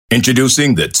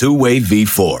Introducing the two-way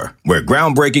V4, where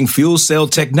groundbreaking fuel cell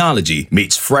technology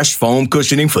meets fresh foam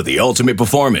cushioning for the ultimate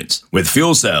performance. With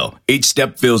fuel cell, each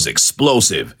step feels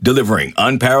explosive, delivering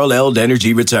unparalleled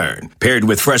energy return. Paired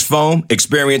with fresh foam,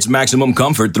 experience maximum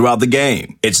comfort throughout the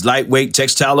game. Its lightweight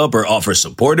textile upper offers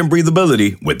support and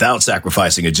breathability without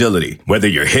sacrificing agility. Whether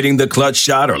you're hitting the clutch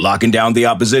shot or locking down the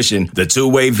opposition, the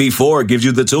two-way V4 gives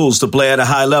you the tools to play at a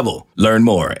high level. Learn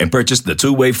more and purchase the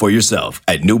two-way for yourself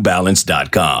at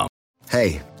newbalance.com.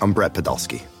 Hey, I'm Brett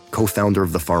Podolsky, co-founder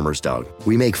of The Farmer's Dog.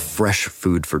 We make fresh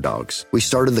food for dogs. We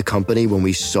started the company when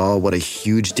we saw what a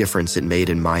huge difference it made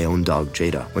in my own dog,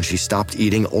 Jada, when she stopped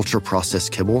eating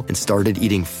ultra-processed kibble and started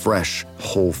eating fresh,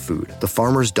 whole food. The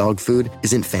Farmer's Dog food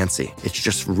isn't fancy. It's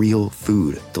just real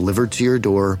food delivered to your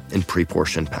door in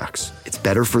pre-portioned packs. It's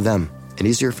better for them and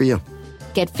easier for you.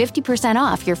 Get 50%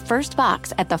 off your first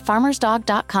box at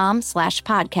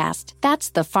thefarmersdog.com/podcast.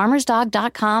 That's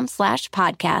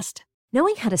thefarmersdog.com/podcast.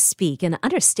 Knowing how to speak and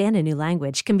understand a new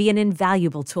language can be an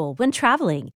invaluable tool when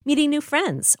traveling, meeting new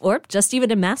friends, or just even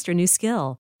to master a new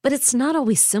skill. But it's not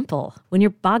always simple when you're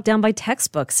bogged down by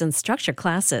textbooks and structured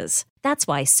classes. That's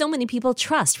why so many people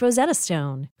trust Rosetta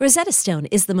Stone. Rosetta Stone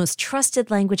is the most trusted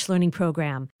language learning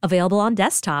program, available on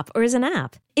desktop or as an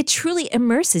app. It truly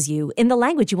immerses you in the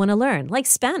language you want to learn, like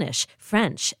Spanish,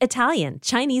 French, Italian,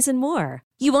 Chinese, and more.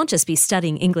 You won't just be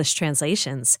studying English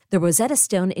translations. The Rosetta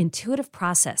Stone intuitive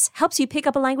process helps you pick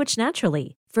up a language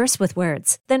naturally, first with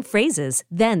words, then phrases,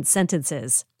 then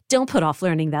sentences. Don't put off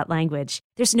learning that language.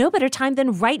 There's no better time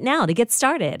than right now to get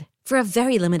started. For a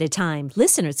very limited time,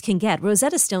 listeners can get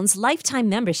Rosetta Stone's lifetime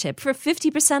membership for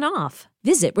 50% off.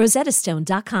 Visit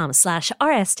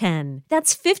rosettastone.com/rs10.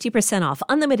 That's 50% off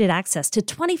unlimited access to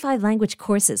 25 language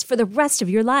courses for the rest of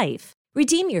your life.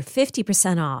 Redeem your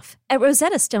 50% off at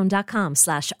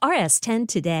rosettastone.com/rs10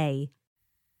 today.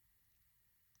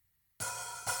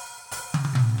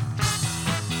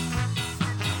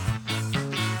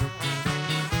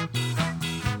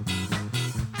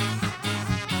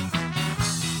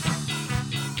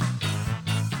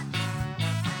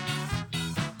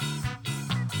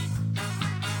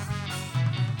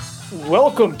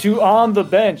 Welcome to On the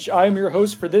Bench. I'm your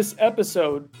host for this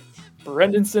episode,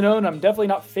 Brendan Sinone. I'm definitely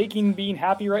not faking being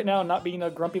happy right now, not being a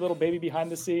grumpy little baby behind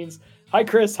the scenes. Hi,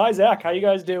 Chris. Hi, Zach. How you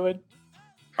guys doing?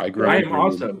 Hi, Greg. I am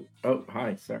also. Oh,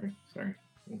 hi. Sorry.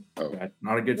 Oh. Bad.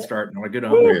 Not a good start. Not a good We're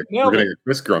going to get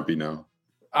Chris grumpy now.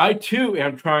 I, too,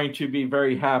 am trying to be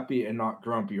very happy and not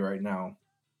grumpy right now.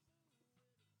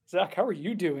 Zach, how are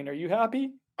you doing? Are you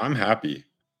happy? I'm happy.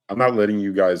 I'm not letting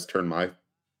you guys turn my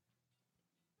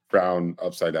frown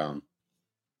upside down.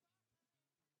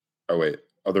 Oh, wait.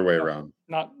 Other way around.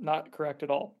 Not correct at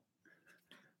all.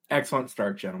 Excellent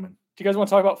start, gentlemen. Do you guys want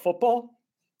to talk about football?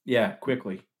 Yeah,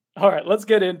 quickly. All right, let's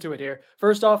get into it here.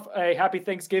 First off, a happy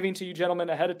Thanksgiving to you gentlemen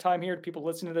ahead of time here. To people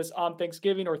listening to this on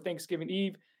Thanksgiving or Thanksgiving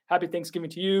Eve, happy Thanksgiving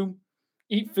to you.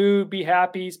 Eat food, be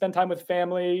happy, spend time with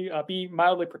family, be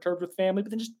mildly perturbed with family, but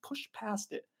then just push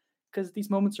past it because these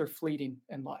moments are fleeting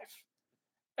in life.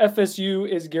 FSU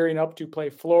is gearing up to play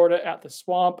Florida at the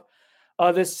Swamp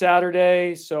this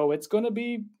Saturday, so it's going to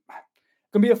be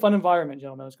a fun environment,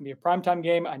 gentlemen. It's going to be a primetime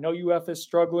game. I know UF is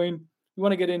struggling. We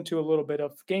want to get into a little bit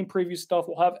of game preview stuff.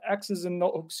 We'll have X's and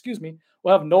we'll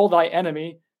have Know Thy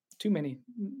Enemy. Too many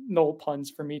Knoll puns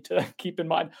for me to keep in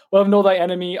mind. We'll have Know Thy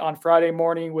Enemy on Friday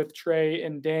morning with Trey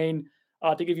and Dane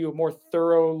to give you a more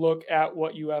thorough look at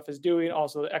what UF is doing.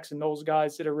 Also, the X and Knowles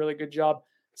guys did a really good job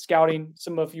scouting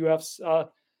some of UF's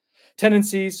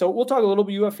tendencies. So we'll talk a little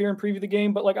bit UF here and preview the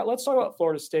game, but let's talk about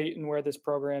Florida State and where this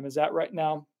program is at right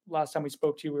now. Last time we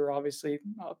spoke to you, we were obviously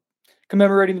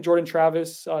commemorating the Jordan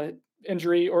Travis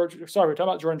injury, we're talking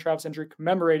about Jordan Travis injury,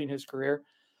 commemorating his career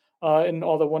and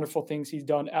all the wonderful things he's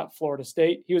done at Florida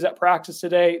State. He was at practice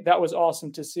today. That was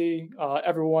awesome to see.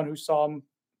 Everyone who saw him,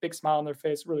 big smile on their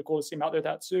face. Really cool to see him out there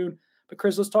that soon. But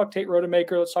Chris, let's talk Tate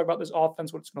Rodemaker. Let's talk about this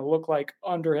offense, what it's going to look like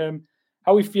under him.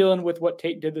 How are we feeling with what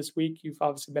Tate did this week? You've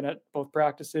obviously been at both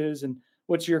practices, and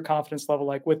what's your confidence level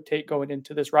like with Tate going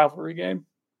into this rivalry game?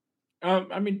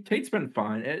 Tate's been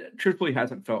fine. It truthfully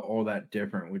hasn't felt all that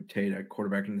different with Tate at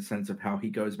quarterback in the sense of how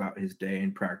he goes about his day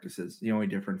and practices. The only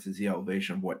difference is the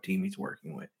elevation of what team he's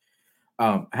working with.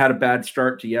 Had a bad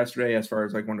start to yesterday as far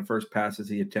as one of the first passes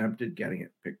he attempted, getting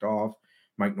it picked off.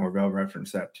 Mike Norvell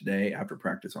referenced that today after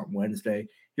practice on Wednesday.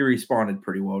 He responded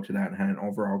pretty well to that and had an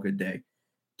overall good day.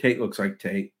 Tate looks like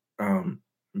Tate.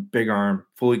 Big arm,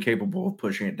 fully capable of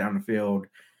pushing it down the field.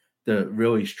 The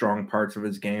really strong parts of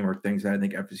his game are things that I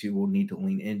think FSU will need to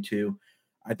lean into.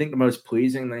 I think the most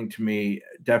pleasing thing to me,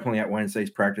 definitely at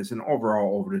Wednesday's practice and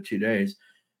overall over the 2 days,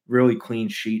 really clean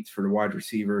sheets for the wide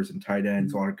receivers and tight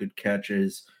ends, a lot of good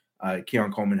catches,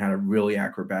 Keon Coleman had a really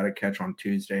acrobatic catch on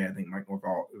Tuesday. I think Mike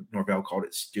Norvell called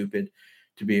it stupid,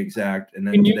 to be exact. And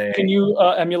then can you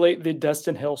emulate the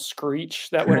Destin Hill screech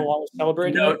that went along with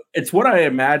celebrating? No, it's what I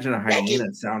imagine a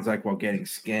hyena sounds like while getting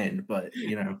skinned, but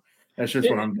that's just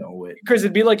what I'm going with. Because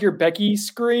it'd be like your Becky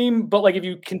scream, but like if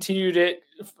you continued it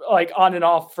like on and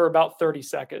off for about 30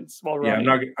 seconds while running.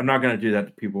 Yeah, I'm not going to do that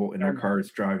to people in their cars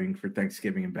driving for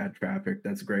Thanksgiving in bad traffic.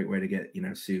 That's a great way to get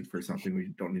sued for something we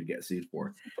don't need to get sued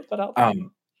for. Put that out there.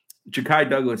 Ja'Kai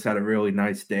Douglas had a really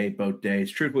nice day both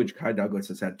days. Truthfully, Ja'Kai Douglas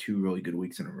has had 2 really good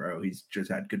weeks in a row. He's just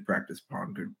had good practice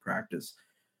upon good practice.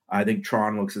 I think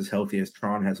Tron looks as healthy as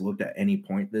Tron has looked at any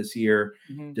point this year.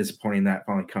 Mm-hmm. Disappointing that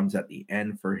finally comes at the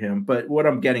end for him. But what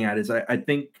I'm getting at is I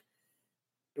think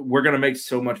we're going to make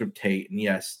so much of Tate. And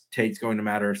yes, Tate's going to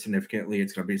matter significantly.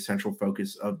 It's going to be a central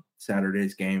focus of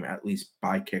Saturday's game, at least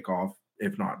by kickoff,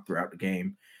 if not throughout the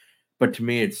game. But to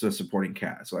me, it's a supporting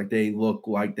cast. Like they look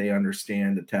like they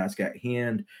understand the task at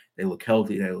hand. They look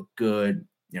healthy. They look good.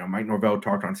 Mike Norvell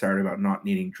talked on Saturday about not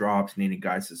needing drops, needing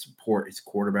guys to support his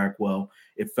quarterback well.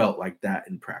 It felt like that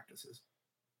in practices.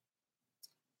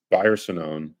 Buyer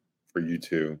Sonone for you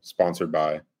two, sponsored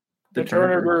by the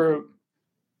Turner Group.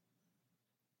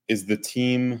 Is the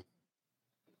team,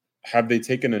 have they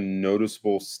taken a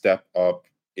noticeable step up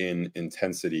in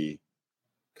intensity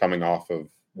coming off of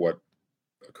what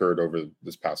occurred over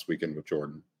this past weekend with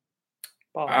Jordan?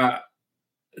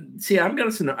 See, I'm going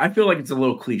to say, I feel like it's a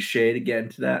little cliche to get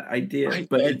into that idea,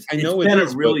 but it's been a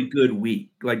really good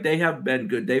week. Like they have been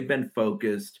good. They've been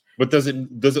focused. But does it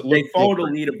look they follow the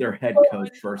lead of their head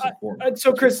coach first and foremost?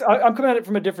 So Chris, I'm coming at it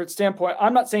from a different standpoint.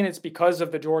 I'm not saying it's because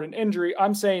of the Jordan injury.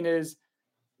 I'm saying is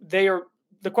the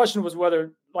question was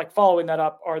whether, like, following that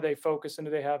up, are they focused and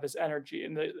do they have his energy?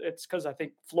 And it's because I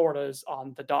think Florida is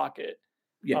on the docket.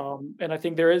 Yeah. And I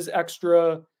think there is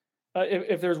extra,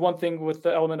 if there's one thing with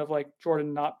the element of like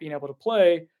Jordan not being able to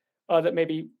play, that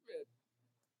maybe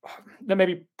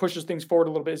pushes things forward a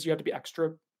little bit, is you have to be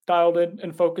extra dialed in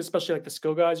and focused, especially like the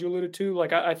skill guys you alluded to.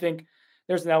 Like, I think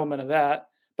there's an element of that,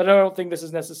 but I don't think this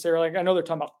is necessarily, like, I know they're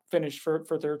talking about finish for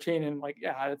 13 and like,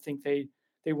 yeah, I think they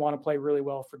want to play really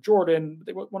well for Jordan.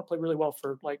 They want to play really well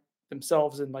for like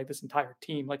themselves and like this entire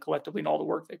team, like collectively, and all the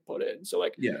work they put in. So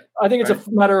like, yeah, I think it's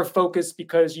a matter of focus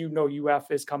because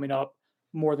UF is coming up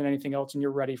more than anything else, and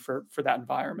you're ready for that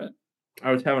environment.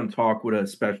 I was having a talk with a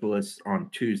specialist on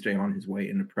Tuesday on his way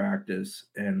into practice,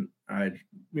 and I,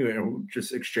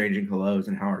 just exchanging hellos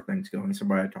and how are things going.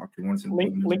 Somebody I talked to once.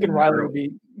 Lincoln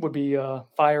Riley would be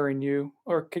firing you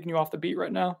or kicking you off the beat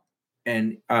right now.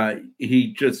 And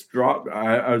he just dropped.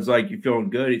 I was like, "You feeling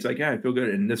good?" He's like, "Yeah, I feel good."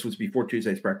 And this was before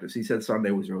Tuesday's practice. He said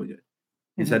Sunday was really good.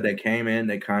 He said they came in,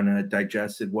 they kind of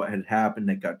digested what had happened,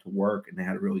 they got to work, and they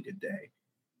had a really good day.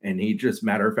 And he just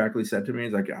matter-of-factly said to me,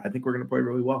 he's like, "I think we're going to play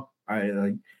really well."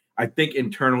 I think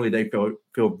internally they feel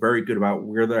very good about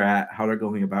where they're at, how they're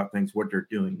going about things, what they're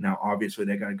doing. Now, obviously,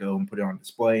 they got to go and put it on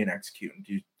display and execute and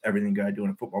do everything got to do in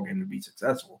a football game to be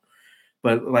successful.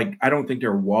 But like, I don't think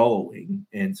they're wallowing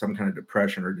in some kind of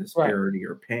depression or disparity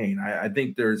or pain. I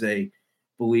think there's a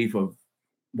belief of,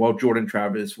 while Jordan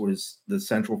Travis was the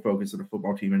central focus of the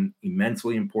football team and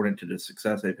immensely important to the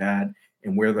success they've had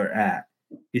and where they're at,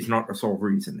 he's not the sole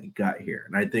reason they got here.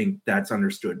 And I think that's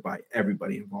understood by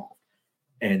everybody involved.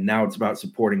 And now it's about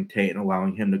supporting Tate and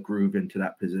allowing him to groove into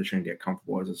that position and get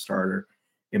comfortable as a starter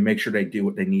and make sure they do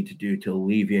what they need to do to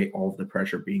alleviate all of the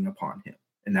pressure being upon him.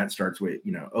 And that starts with,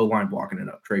 O-line blocking it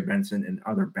up, Trey Benson and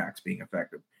other backs being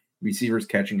effective, receivers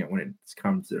catching it when it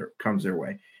comes their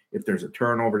way. If there's a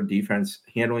turnover, defense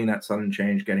handling that sudden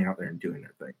change, getting out there and doing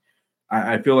their thing.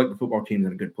 I feel like the football team's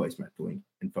in a good place mentally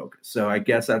and focus. So I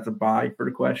guess that's a buy for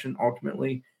the question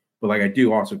ultimately. But like, I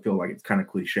do also feel like it's kind of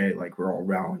cliche, like we're all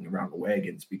rallying around the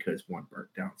wagons because one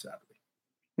burnt down Saturday.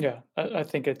 Yeah, I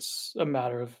think it's a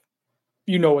matter of,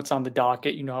 what's on the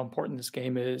docket, how important this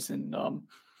game is. And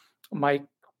Mike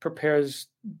prepares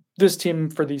this team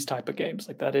for these type of games.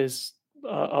 Like, that is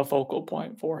a focal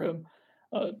point for him.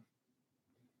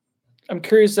 I'm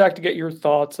curious, Zach, to get your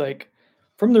thoughts, like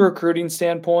from the recruiting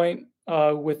standpoint,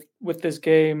 with this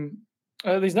game,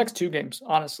 these next 2 games,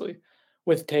 honestly,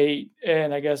 with Tate,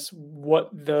 and I guess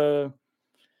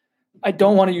I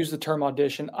don't want to use the term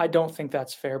audition. I don't think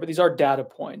that's fair, but these are data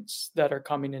points that are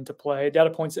coming into play,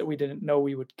 data points that we didn't know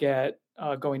we would get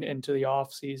going into the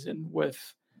offseason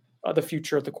with the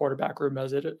future of the quarterback room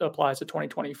as it applies to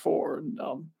 2024. And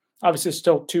obviously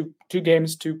still two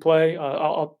games to play.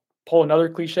 I'll pull another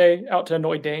cliche out to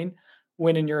annoy Dane.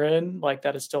 Win and you're in. Like,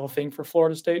 that is still a thing for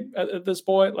Florida State at this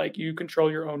point. Like, you control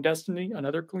your own destiny,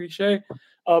 another cliche.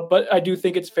 But I do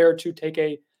think it's fair to take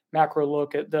a macro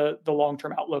look at the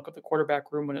long-term outlook of the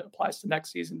quarterback room when it applies to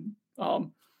next season.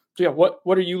 So yeah,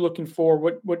 what are you looking for?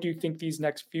 What do you think these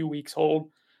next few weeks hold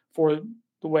for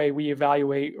the way we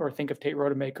evaluate or think of Tate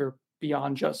Rodemaker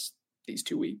beyond just these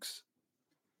 2 weeks?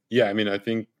 Yeah, I mean, I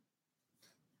think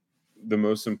the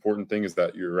most important thing is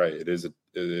that you're right. It is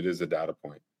a data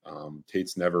point.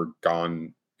 Tate's never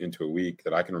gone into a week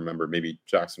that I can remember. Maybe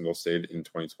Jacksonville State in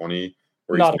 2020,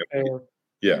 where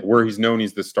where he's known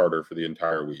he's the starter for the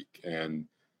entire week, and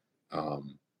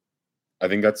I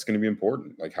think that's going to be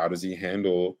important. Like, how does he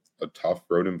handle a tough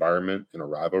road environment in a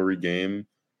rivalry game?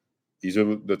 These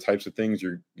are the types of things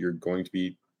you're going to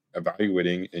be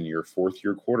evaluating in your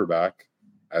fourth-year quarterback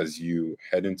as you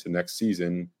head into next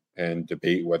season and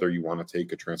debate whether you want to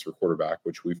take a transfer quarterback,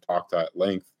 which we've talked at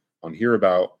length on here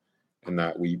about, and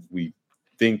that we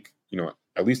think,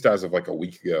 at least as of like a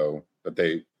week ago, that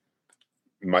they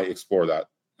might explore that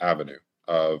avenue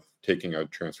of taking a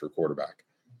transfer quarterback.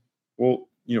 Well,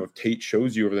 if Tate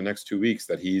shows you over the next 2 weeks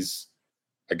that he's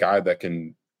a guy that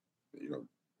can,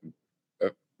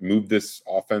 move this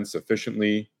offense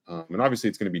efficiently, and obviously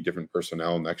it's going to be different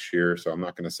personnel next year, so I'm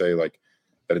not going to say like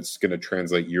that it's going to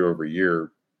translate year over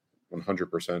year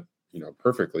 100%,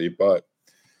 perfectly, but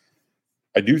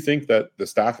I do think that the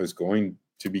staff is going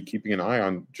to be keeping an eye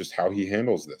on just how he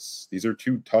handles this. These are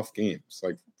 2 tough games.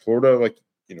 Like Florida,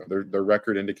 their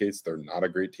record indicates they're not a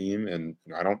great team, and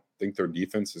I don't think their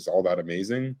defense is all that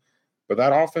amazing, but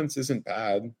that offense isn't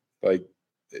bad. Like,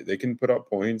 they can put up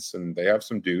points, and they have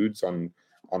some dudes on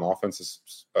offense,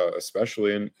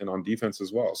 especially, and on defense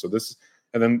as well. So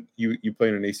and then you play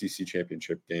in an ACC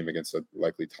championship game against a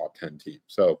likely top 10 team.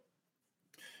 So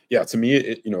yeah, to me,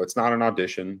 it's not an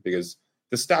audition, because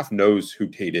the staff knows who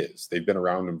Tate is. They've been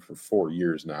around him for 4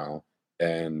 years now,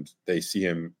 and they see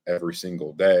him every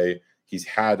single day. He's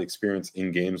had experience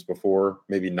in games before,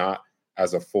 maybe not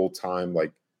as a full-time,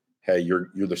 like, hey, you're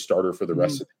the starter for the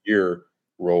rest of the year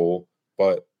role,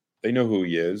 but they know who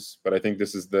he is. But I think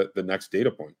this is the next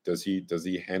data point. Does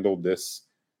he handle this?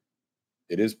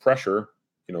 It is pressure,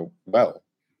 well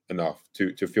enough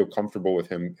to feel comfortable with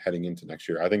him heading into next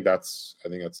year. I think that's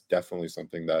definitely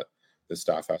something that the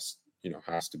staff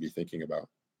has to be thinking about.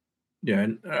 Yeah,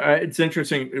 and it's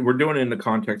interesting. We're doing it in the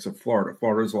context of Florida.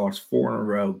 Florida's lost 4 in a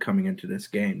row coming into this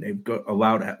game. They've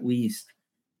allowed at least,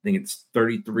 I think it's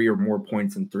 33 or more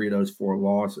points in 3 of those 4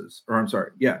 losses. Or I'm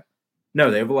sorry,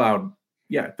 they've allowed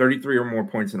 33 or more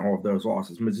points in all of those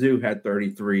losses. Mizzou had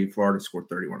 33, Florida scored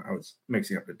 31. I was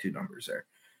mixing up the 2 numbers there.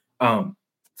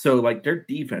 So like, their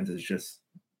defense is just,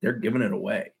 they're giving it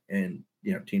away, and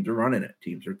teams are running it,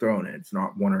 teams are throwing it. It's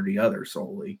not one or the other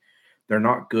solely. They're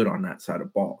not good on that side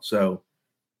of ball. So,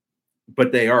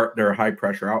 but they're a high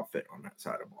pressure outfit on that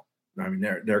side of ball. I mean,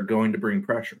 they're going to bring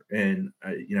pressure, and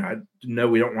I know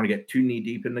we don't want to get too knee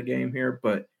deep in the game here,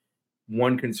 but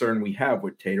one concern we have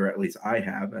with Tate, or at least I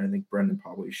have, and I think Brendan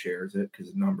probably shares it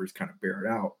because the numbers kind of bear it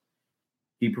out.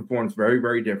 He performs very,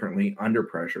 very differently under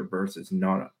pressure versus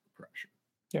not under pressure.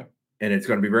 Yeah. And it's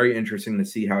going to be very interesting to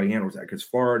see how he handles that, because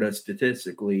Florida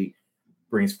statistically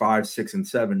brings 5, 6, and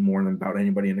 7 more than about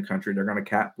anybody in the country. They're going to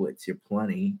cat blitz you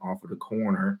plenty off of the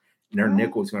corner, and their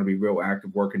nickel is going to be real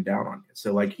active working down on you.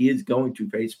 So, like, he is going to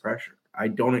face pressure. I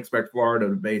don't expect Florida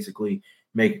to basically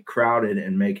make it crowded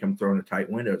and make him throw into tight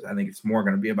windows. I think it's more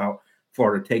going to be about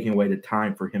Florida taking away the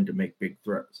time for him to make big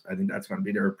throws. I think that's going to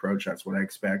be their approach. That's what I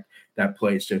expect. That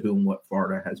plays to who and what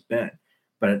Florida has been.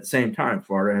 But at the same time,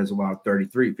 Florida has allowed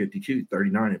 33, 52,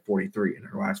 39, and 43 in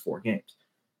their last 4 games.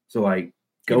 So, like,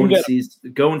 go and seize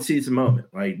the moment.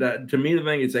 Like, that, to me, the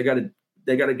thing is they got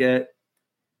to get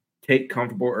Tate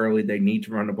comfortable early. They need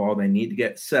to run the ball. They need to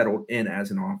get settled in as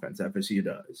an offense. FSU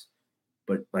does.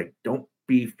 But, like, don't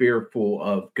be fearful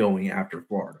of going after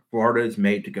Florida. Florida is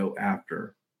made to go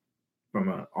after from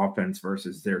an offense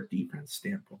versus their defense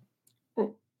standpoint.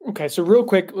 Okay, so real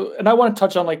quick, and I want to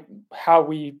touch on like how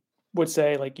we would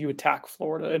say like you attack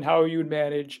Florida and how you would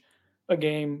manage a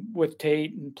game with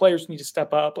Tate, and players need to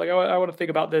step up. Like I want to think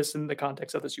about this in the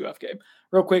context of this UF game.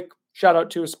 Real quick, shout out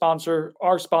to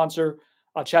our sponsor,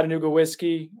 Chattanooga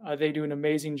Whiskey. They do an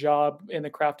amazing job in the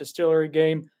craft distillery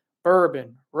game.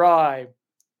 Bourbon, rye,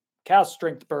 cask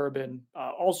strength bourbon,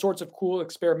 all sorts of cool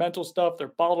experimental stuff. Their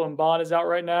bottle and bond is out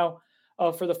right now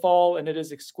for the fall, and it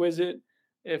is exquisite.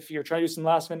 If you're trying to do some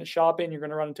last minute shopping, you're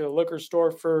going to run into a liquor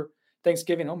store for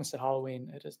Thanksgiving. I almost said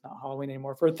Halloween. It is not Halloween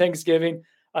anymore. For Thanksgiving,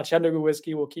 Chattanooga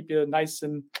Whiskey will keep you nice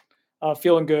and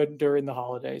feeling good during the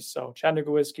holidays. So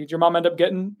Chattanooga Whiskey. Did your mom end up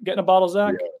getting a bottle,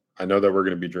 Zach? Yeah, I know that we're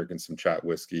going to be drinking some Chat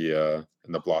Whiskey in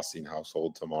the Blostein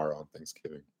household tomorrow on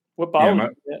Thanksgiving. What bottle did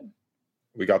you get?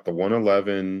 We got the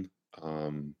 111.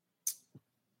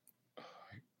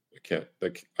 can't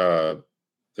like the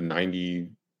 90.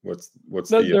 What's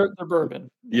they're bourbon.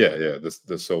 Yeah.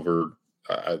 The silver.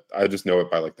 I just know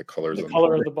it by like the colors. The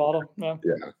color of the bottle. Yeah.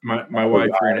 My wife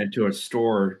ran into a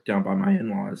store down by my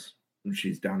in-laws, and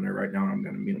she's down there right now. I'm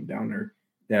going to meet them down there.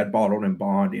 They had bottled and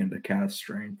bond and the cask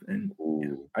strength, and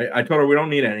I told her we don't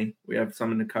need any. We have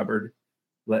some in the cupboard.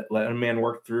 Let a man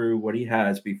work through what he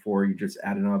has before you just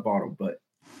add another bottle. But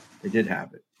they did have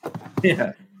it.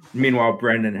 Yeah. Meanwhile,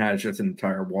 Brendan has just an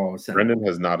entire wall of Brendan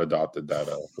has not adopted that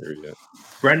theory yet.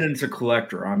 Brendan's a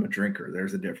collector. I'm a drinker.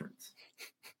 There's a difference.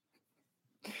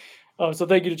 So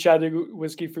thank you to Chattanooga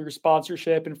Whiskey for your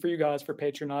sponsorship and for you guys for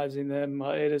patronizing them.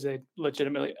 It is a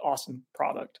legitimately awesome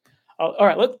product. All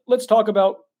right, let's talk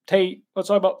about Tate. Let's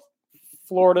talk about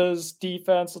Florida's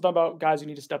defense. Let's talk about guys who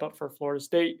need to step up for Florida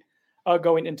State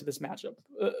going into this matchup.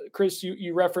 Chris,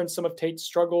 you referenced some of Tate's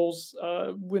struggles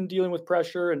when dealing with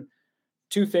pressure. And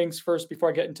two things first, before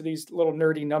I get into these little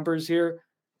nerdy numbers here.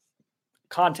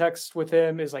 Context with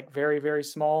him is like very, very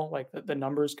small. Like the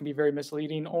numbers can be very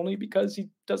misleading only because he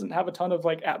doesn't have a ton of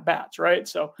like at bats, right?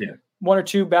 So one or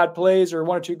two bad plays or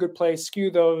one or two good plays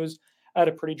skew those at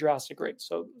a pretty drastic rate.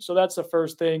 So that's the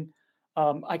first thing.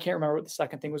 I can't remember what the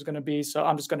second thing was going to be, so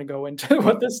I'm just going to go into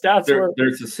what the stats were.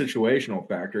 There's a situational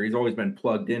factor. He's always been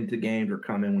plugged into games or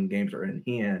come in when games are in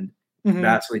hand.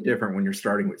 Vastly different when you're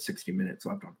starting with 60 minutes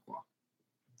left on the clock.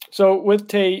 So with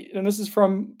Tate, and this is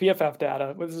from PFF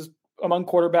data, this is among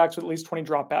quarterbacks with at least 20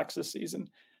 dropbacks this season.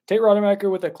 Tate Rodemaker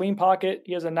with a clean pocket.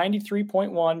 He has a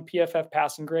 93.1 PFF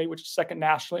passing grade, which is second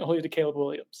nationally only to Caleb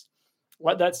Williams.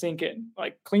 Let that sink in.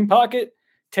 Like clean pocket,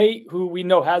 Tate, who we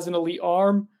know has an elite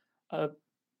arm. It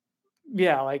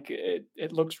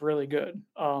looks really good.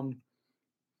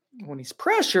 When he's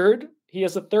pressured, he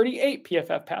has a 38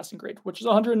 PFF passing grade, which is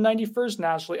 191st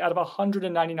nationally out of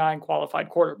 199 qualified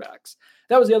quarterbacks.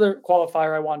 That was the other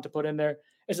qualifier I wanted to put in there.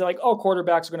 Is that like all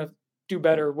quarterbacks are going to do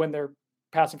better when they're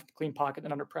passing from the clean pocket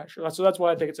than under pressure. So that's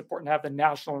why I think it's important to have the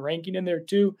national ranking in there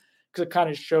too, because it kind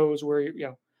of shows where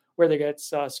they get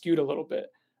skewed a little bit.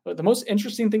 But the most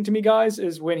interesting thing to me, guys,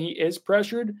 is when he is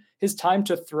pressured, his time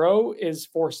to throw is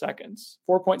 4 seconds,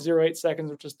 4.08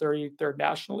 seconds, which is 33rd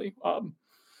nationally.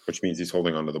 Which means he's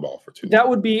holding onto the ball for too long. That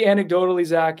would be anecdotally,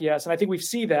 Zach, yes. And I think we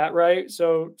see that, right?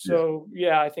 So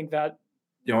I think that.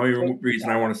 The only reason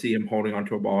I want to see him holding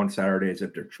onto a ball on Saturday is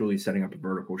if they're truly setting up a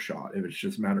vertical shot. If it's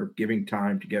just a matter of giving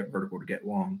time to get vertical to get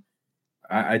long,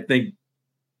 I think,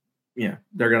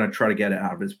 they're going to try to get it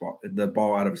out of the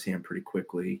ball out of his hand pretty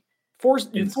quickly. Force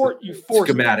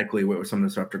schematically with some of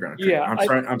the stuff they're going to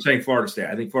try. I'm saying Florida State.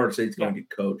 I think Florida State's going to get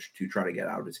coached to try to get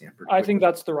out of his hand pretty quickly. I think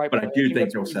that's the right But I do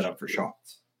think they'll set up for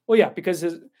shots. Well, yeah, because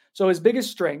his biggest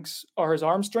strengths are his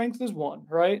arm strength is one,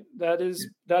 right? That is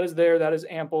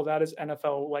ample. That is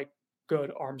NFL like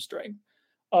good arm strength.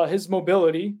 His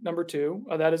mobility, number two,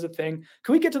 that is a thing.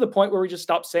 Can we get to the point where we just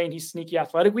stop saying he's sneaky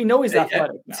athletic? We know he's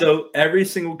athletic now. So every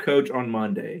single coach on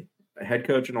Monday, a head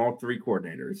coach and all three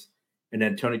coordinators, and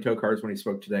then Tony Tokarz when he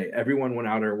spoke today, everyone went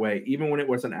out of their way, even when it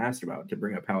wasn't asked about, to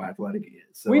bring up how athletic he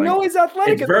is. So we know he's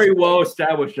athletic. It's very well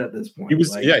established at this point. He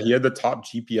was, he had the top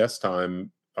GPS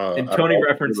time. And Tony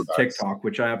referenced TikTok,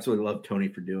 which I absolutely love Tony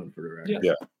for doing for the record.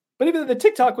 Yeah. But even the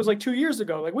TikTok was like 2 years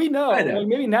ago. Like we know. Like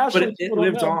maybe nationally, but it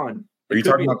lives on. Are you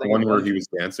talking about the one where he was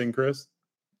dancing, Chris?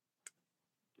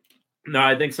 No,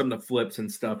 I think some of the flips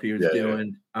and stuff he was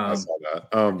doing. I saw that.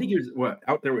 I think he was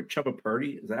out there with Chubba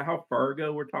Purdy. Is that how far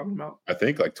ago we're talking about? I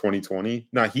think like 2020.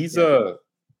 Now he's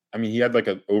he had like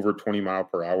an over 20 mile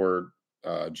per hour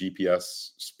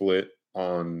GPS split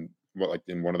on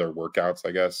in one of their workouts,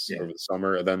 I guess, over the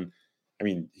summer. And then,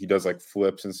 he does like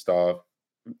flips and stuff.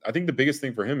 I think the biggest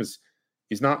thing for him is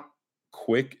he's not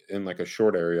quick in like a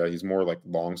short area. He's more like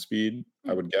long speed,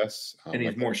 I would guess. And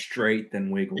he's more straight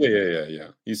than wiggle. Yeah.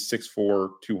 He's 6'4",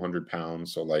 200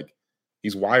 pounds. So like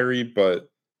he's wiry, but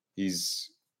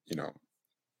he's,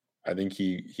 I think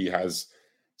he has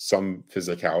some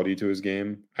physicality to his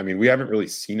game. We haven't really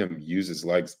seen him use his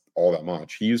legs all that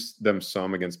much. He used them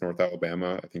some against North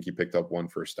Alabama. I think he picked up 1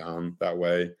 first down that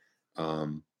way.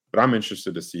 But I'm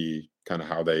interested to see kind of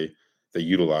how they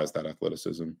utilize that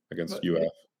athleticism against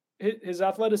UF. His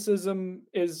athleticism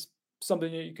is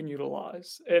something that you can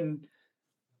utilize. And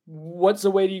what's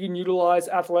a way that you can utilize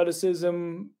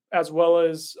athleticism as well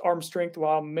as arm strength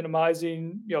while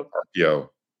minimizing, RPO.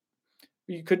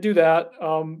 You could do that.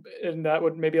 And that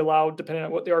would maybe allow, depending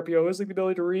on what the RPO is, like the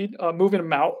ability to read, moving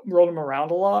them out, rolling them around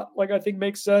a lot, like I think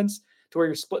makes sense, to where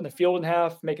you're splitting the field in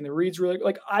half, making the reads really,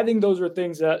 like I think those are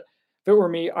things that, if it were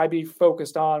me, I'd be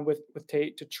focused on with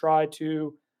Tate to try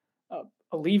to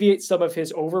alleviate some of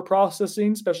his over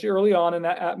processing, especially early on in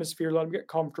that atmosphere. Let him get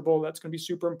comfortable. That's going to be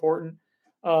super important.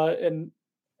 and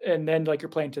then like you're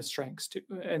playing to strengths too.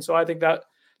 And so I think that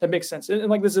makes sense. And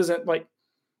like this isn't like,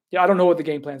 I don't know what the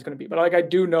game plan is going to be, but like I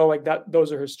do know like that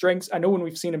those are his strengths. I know when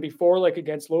we've seen him before, like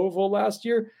against Louisville last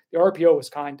year, the RPO was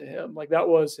kind to him. Like that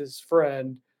was his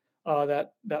friend.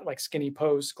 That like skinny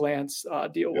post glance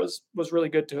deal was really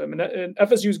good to him. And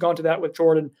FSU's gone to that with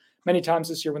Jordan many times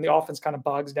this year when the offense kind of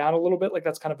bogs down a little bit. Like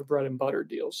that's kind of a bread and butter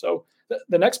deal. So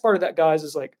the next part of that, guys,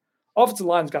 is like offensive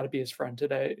line's got to be his friend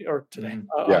today.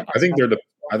 I think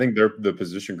they're the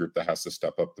position group that has to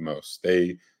step up the most.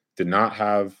 They did not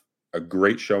have a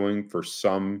great showing for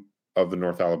some of the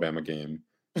North Alabama game.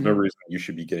 There's no reason you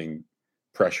should be getting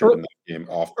pressure in that game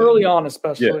often. Early on,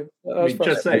 especially. Yeah. I mean,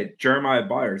 just say Jeremiah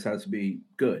Byers has to be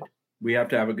good. We have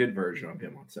to have a good version of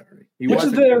him on Saturday. He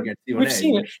wasn't good against UNA. We've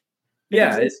seen it.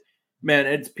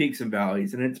 It's peaks and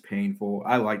valleys, and it's painful.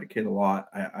 I like the kid a lot.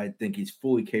 I think he's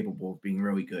fully capable of being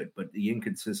really good, but the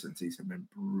inconsistencies have been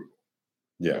brutal.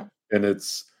 Yeah, and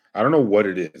I don't know what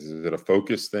it is. Is it a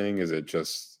focus thing? Is it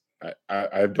just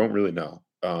I don't really know.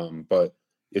 But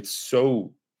it's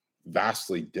so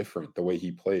vastly different the way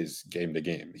he plays game to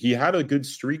game. He had a good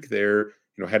streak there,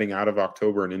 heading out of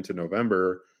October and into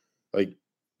November. Like,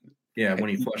 when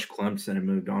he flushed Clemson and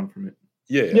moved on from it.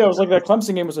 Yeah, it was like that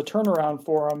Clemson game was a turnaround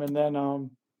for him, and then I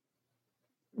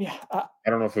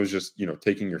don't know if it was just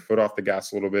taking your foot off the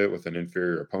gas a little bit with an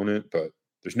inferior opponent, but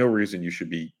there's no reason you should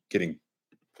be getting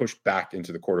pushed back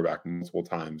into the quarterback multiple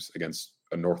times against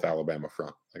a North Alabama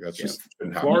front. Like that's just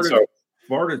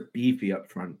Florida's beefy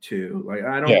up front too. Like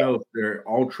I don't know if they're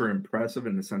ultra impressive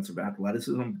in the sense of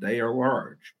athleticism. They are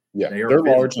large. Yeah, they're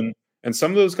large, and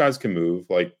some of those guys can move.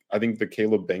 Like I think the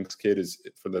Caleb Banks kid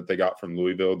that they got from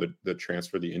Louisville, the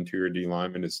transfer, the interior D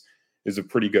lineman is a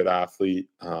pretty good athlete.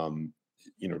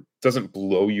 Doesn't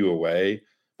blow you away.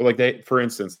 But like for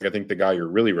instance, I think the guy you're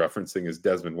really referencing is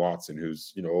Desmond Watson,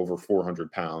 who's over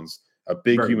 400 pounds, a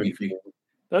big human being.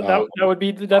 That would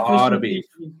be the definition of beef.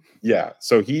 Yeah,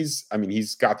 so he's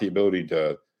got the ability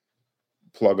to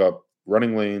plug up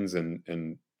running lanes,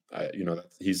 and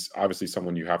he's obviously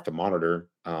someone you have to monitor.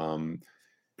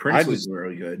 Princely's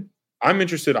really good. I'm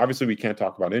interested. Obviously, we can't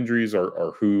talk about injuries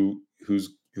or who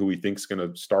we think's going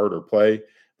to start or play.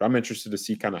 But I'm interested to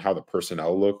see kind of how the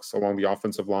personnel looks along the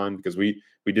offensive line, because we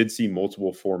did see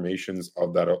multiple formations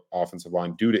of that offensive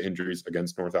line due to injuries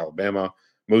against North Alabama.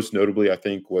 Most notably, I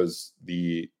think, was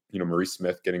the Maurice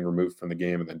Smith getting removed from the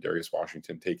game and then Darius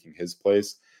Washington taking his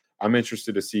place. I'm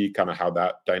interested to see kind of how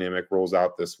that dynamic rolls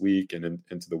out this week and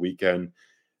into the weekend.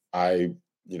 I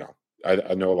know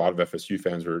a lot of FSU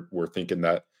fans were thinking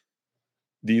that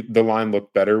the line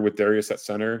looked better with Darius at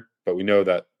center, but we know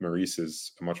that Maurice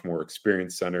is a much more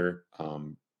experienced center.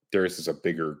 Darius is a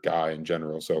bigger guy in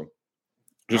general, so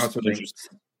just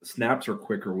snaps are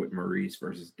quicker with Maurice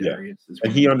versus Darius.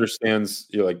 And he understands,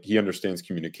 he understands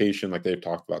communication. Like they've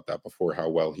talked about that before, how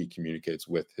well he communicates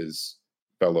with his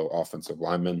fellow offensive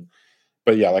linemen.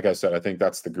 But yeah, like I said, I think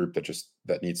that's the group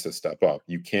that needs to step up.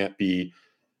 You can't be,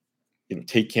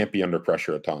 Tate can't be under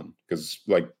pressure a ton because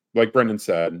like Brendan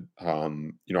said,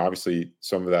 obviously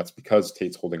some of that's because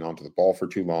Tate's holding on to the ball for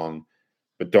too long,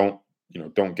 but don't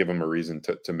give him a reason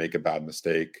to make a bad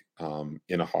mistake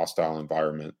in a hostile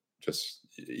environment.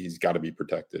 He's got to be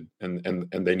protected, and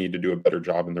they need to do a better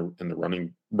job in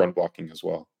the run blocking as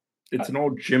well. It's an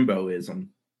old Jimbo-ism,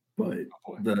 but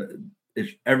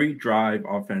every drive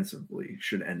offensively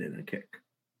should end in a kick.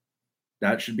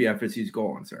 That should be FSU's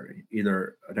goal on Saturday.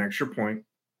 Either an extra point,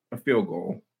 a field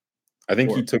goal. I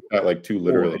think he took that like too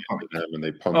literally when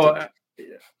they punted.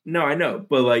 No, I know,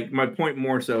 but like my point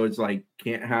more so is like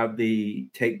can't have the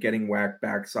Tate getting whacked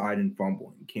backside and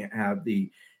fumbling. Can't have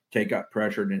the Tate got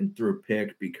pressured and threw a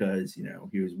pick because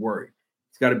he was worried.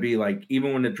 It's got to be like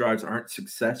even when the drives aren't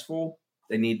successful,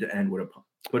 they need to end with a punt.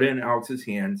 Put it in Alex's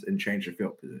hands and change the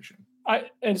field position.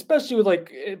 And especially with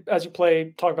as you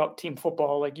talk about team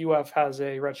football, like UF has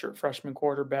a redshirt freshman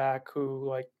quarterback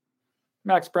who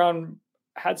Max Brown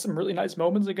had some really nice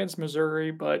moments against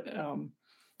Missouri, but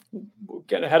we'll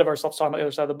get ahead of ourselves talking about the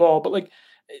other side of the ball. But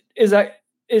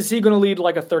is he going to lead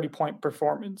a 30-point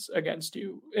performance against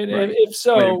you? And right. If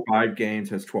so, 5 games,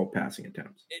 has 12 passing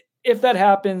attempts. If that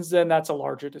happens, then that's a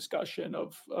larger discussion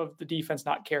of the defense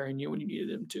not carrying you when you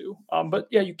needed them to. But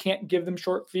yeah, you can't give them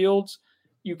short fields.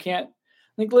 You can't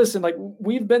listen,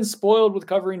 we've been spoiled with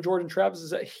covering Jordan Travis is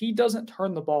that he doesn't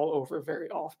turn the ball over very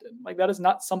often. That is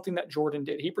not something that Jordan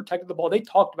did. He protected the ball. They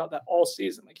talked about that all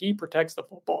season. He protects the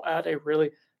football at a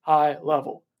really high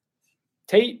level.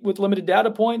 Tate with limited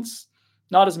data points,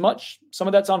 not as much. Some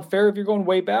of that's unfair if you're going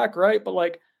way back, right? But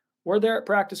we're there at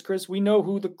practice, Chris. We know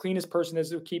who the cleanest person is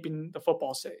who's keeping the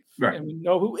football safe. Right. And we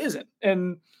know who isn't.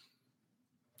 And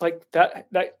like that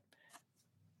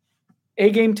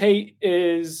A-game Tate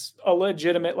is a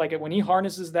legitimate, like when he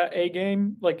harnesses that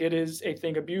A-game, like it is a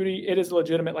thing of beauty. It is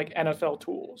legitimate, like NFL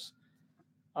tools.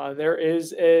 There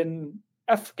is an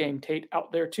F-game Tate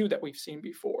out there too that we've seen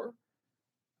before.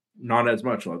 Not as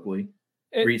much, luckily.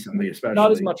 Recently, especially.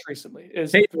 Not as much recently.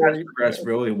 Tate has progressed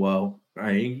really well.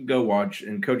 You can go watch,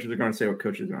 and coaches are going to say what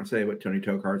coaches are going to say, what Tony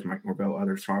Tokarz, Mike Norvell,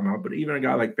 others talking about. But even a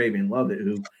guy like Fabian Lovett,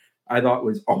 who I thought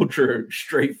was ultra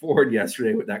straightforward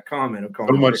yesterday with that comment.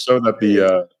 So much so that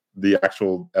the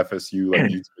actual FSU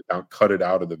YouTube account cut it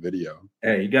out of the video.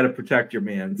 Hey, you got to protect your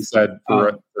man. He said,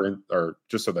 or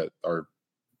just so that our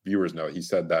viewers know, he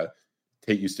said that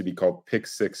Tate used to be called Pick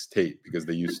Six Tate because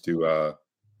they used to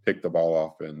pick the ball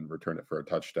off and return it for a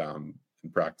touchdown in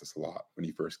practice a lot when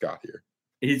he first got here.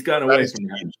 He's gone away from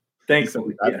that.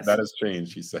 Thankfully, yes. That has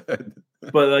changed, he said.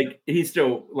 But like he's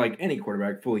still, like any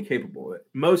quarterback, fully capable of it.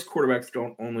 Most quarterbacks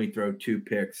don't only throw 2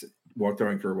 picks while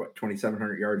throwing for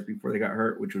 2,700 yards before they got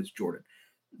hurt, which was Jordan.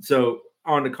 So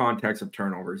on the context of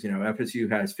turnovers,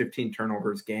 FSU has 15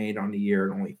 turnovers gained on the year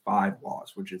and only 5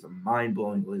 lost, which is a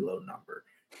mind-blowingly low number.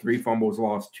 3 fumbles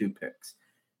lost, 2 picks.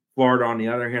 Florida, on the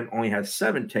other hand, only has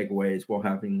 7 takeaways while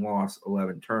having lost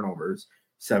 11 turnovers,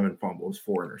 7 fumbles,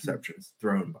 4 interceptions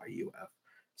thrown by UF.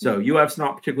 So UF's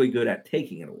not particularly good at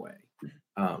taking it away,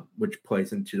 which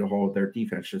plays into the whole their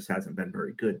defense just hasn't been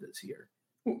very good this year.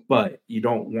 But you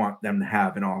don't want them to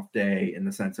have an off day in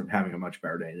the sense of having a much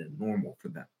better day than normal for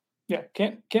them. Yeah,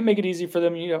 can't make it easy for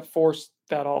them. You have to force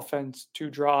that offense to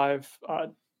drive.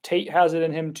 Tate has it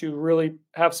in him to really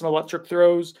have some electric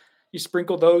throws. You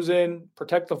sprinkle those in,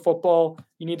 protect the football.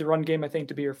 You need the run game, I think,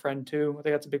 to be your friend too. I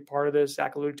think that's a big part of this.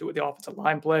 Zach alluded to it with the offensive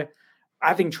line play.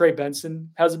 I think Trey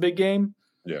Benson has a big game.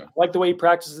 Yeah. I like the way he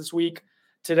practiced this week.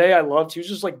 Today, I loved, he was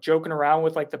just like joking around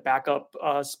with like the backup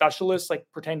specialists, like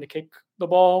pretending to kick the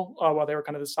ball while they were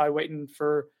kind of the side waiting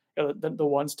for the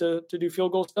ones to do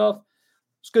field goal stuff.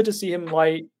 It's good to see him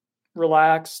light,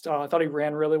 relaxed. I thought he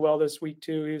ran really well this week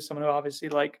too. He was someone who obviously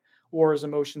like wore his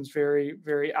emotions very,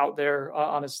 very out there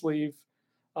on his sleeve,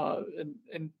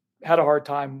 and had a hard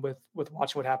time with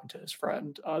watching what happened to his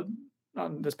friend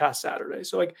on this past Saturday.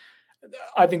 So like,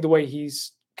 I think the way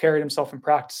he's carried himself in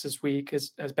practice this week has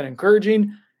been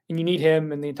encouraging, and you need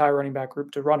him and the entire running back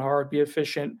group to run hard, be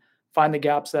efficient, find the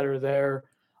gaps that are there,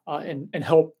 and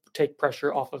help take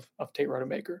pressure off of Tate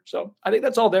Rodemaker. So I think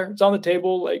that's all there. It's on the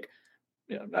table. Like,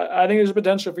 I think there's a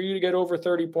potential for you to get over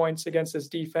 30 points against this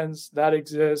defense that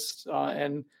exists.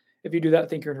 And if you do that, I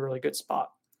think you're in a really good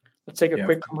spot. Let's take a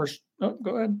quick commercial. Oh,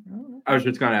 go ahead. I was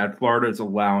just going to add, Florida is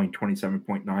allowing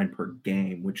 27.9 per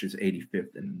game, which is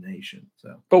 85th in the nation.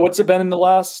 So, but what's it been in the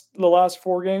last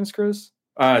 4 games, Chris?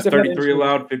 33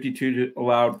 allowed, 52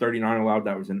 allowed, 39 allowed.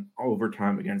 That was an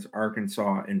overtime against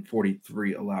Arkansas, and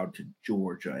 43 allowed to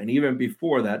Georgia. And even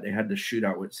before that, they had the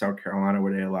shootout with South Carolina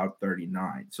where they allowed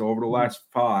 39. So over the last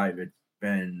 5, it's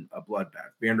been a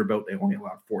bloodbath. Vanderbilt, they only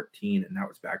allowed 14, and that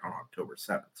was back on October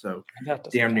 7th. So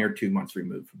damn near 2 months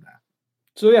removed from that.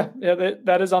 So yeah,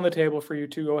 that is on the table for you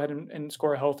to go ahead and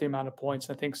score a healthy amount of points.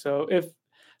 I think so.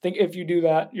 If you do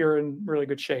that, you're in really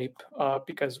good shape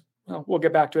because we'll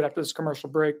get back to it after this commercial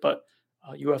break, but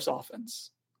UF's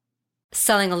offense.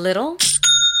 Selling a little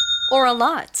or a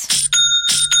lot?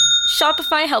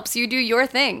 Shopify helps you do your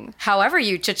thing, however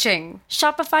you cha-ching.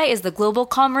 Shopify is the global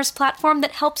commerce platform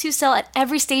that helps you sell at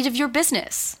every stage of your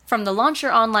business. From the launch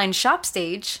your online shop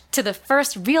stage, to the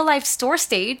first real-life store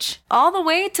stage, all the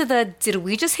way to the did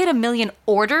we just hit 1 million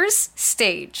orders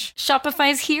stage.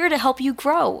 Shopify is here to help you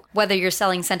grow. Whether you're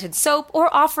selling scented soap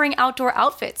or offering outdoor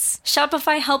outfits,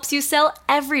 Shopify helps you sell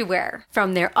everywhere.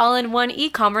 From their all-in-one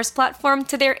e-commerce platform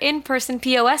to their in-person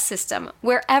POS system,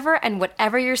 wherever and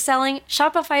whatever you're selling,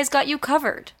 Shopify's got you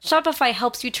covered. Shopify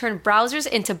helps you turn browsers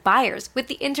into buyers with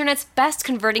the internet's best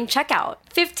converting checkout.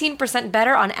 15%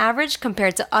 better on average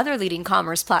compared to other leading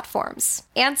commerce platforms.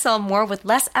 And sell more with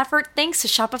less effort thanks to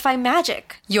Shopify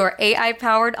Magic, your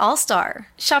AI-powered all-star.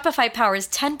 Shopify powers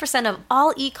 10% of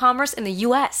all e-commerce in the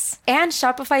US. And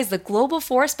Shopify is the global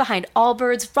force behind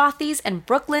Allbirds, Rothy's, and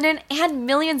Brooklinen, and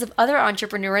millions of other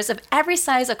entrepreneurs of every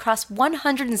size across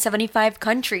 175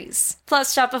 countries.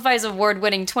 Plus, Shopify's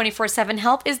award-winning 24/7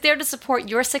 help is there to support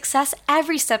your success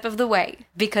every step of the way.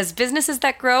 Because businesses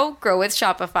that grow with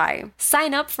Shopify.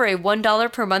 Sign up for a $1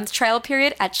 per month trial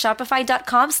period at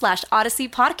shopify.com/Odyssey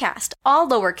Podcast, all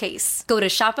lowercase. Go to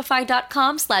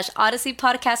shopify.com/Odyssey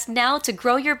Podcast now to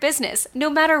grow your business, no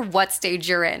matter what stage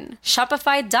you're in.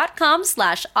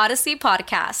 Shopify.com/Odyssey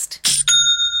Podcast.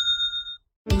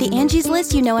 The Angie's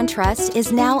List you know and trust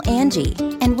is now Angie,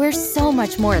 and we're so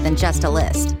much more than just a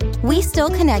list. We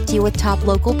still connect you with top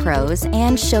local pros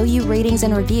and show you ratings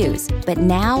and reviews, but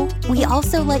now we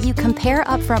also let you compare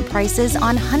upfront prices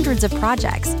on hundreds of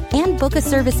projects and book a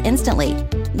service instantly.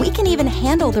 We can even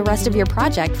handle the rest of your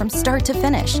project from start to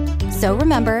finish. So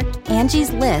remember, Angie's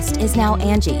List is now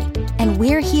Angie, and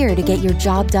we're here to get your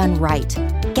job done right.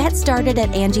 Get started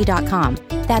at Angie.com.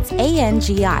 That's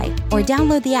ANGI, or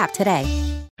download the app today.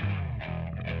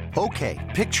 Okay,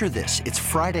 picture this. It's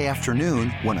Friday afternoon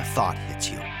when a thought hits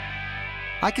you.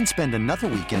 I can spend another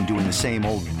weekend doing the same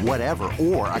old whatever,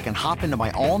 or I can hop into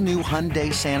my all-new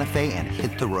Hyundai Santa Fe and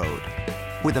hit the road.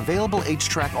 With available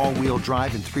H-Track all-wheel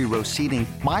drive and 3-row seating,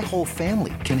 my whole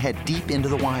family can head deep into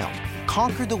the wild.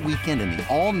 Conquer the weekend in the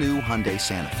all-new Hyundai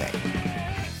Santa Fe.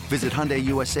 Visit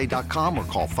HyundaiUSA.com or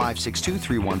call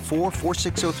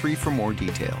 562-314-4603 for more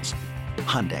details.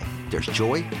 Hyundai, there's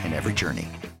joy in every journey.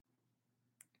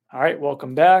 All right,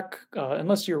 welcome back.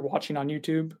 Unless you're watching on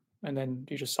YouTube and then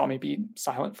you just saw me be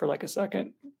silent for like a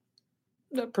second,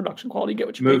 the production quality, get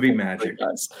what you movie paid for, magic,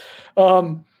 guys.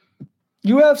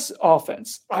 UF's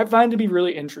offense, I find to be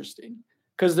really interesting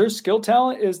because their skill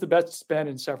talent is the best it's been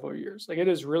in several years. Like, it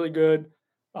is really good.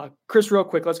 Chris, real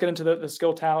quick, let's get into the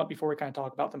skill talent before we kind of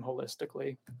talk about them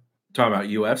holistically. Talking about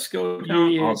UF skill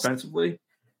talent offensively.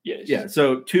 Yes. Yeah.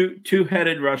 So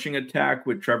two-headed rushing attack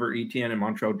with Trevor Etienne and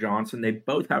Montrell Johnson. They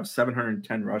both have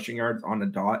 710 rushing yards on the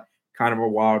dot. Kind of a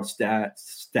wild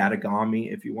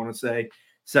statagami, if you want to say.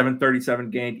 737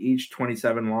 gained each,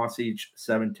 27 lost each,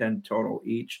 710 total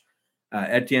each.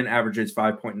 Etienne averages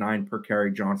 5.9 per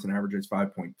carry. Johnson averages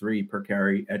 5.3 per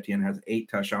carry. Etienne has 8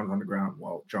 touchdowns on the ground,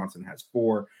 while Johnson has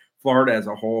 4. Florida as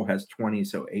a whole has 20,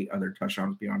 so 8 other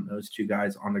touchdowns beyond those two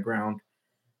guys on the ground.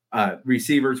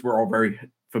 Receivers, we're all very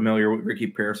familiar with Ricky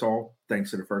Pearsall,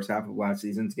 thanks to the first half of last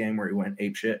season's game where he went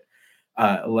apeshit.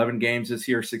 11 games this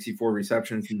year, 64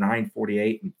 receptions,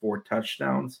 948, and 4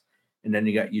 touchdowns. And then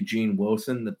you got Eugene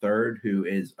Wilson, the third, who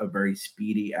is a very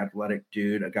speedy, athletic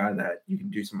dude, a guy that you can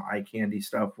do some eye candy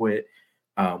stuff with,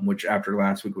 which after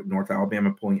last week with North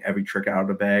Alabama pulling every trick out of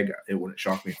the bag, it wouldn't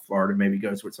shock me if Florida maybe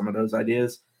goes with some of those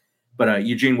ideas. But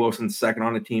Eugene Wilson's second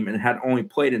on the team and had only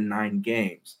played in 9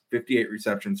 games, 58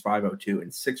 receptions, 502,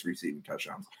 and 6 receiving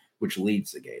touchdowns, which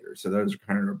leads the Gators. So those are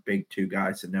kind of the big 2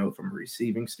 guys to know from a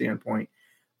receiving standpoint.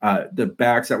 The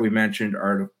backs that we mentioned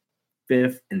are the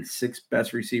 5th and 6th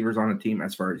best receivers on the team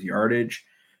as far as yardage.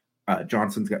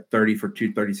 Johnson's got 30 for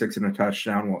 236 and a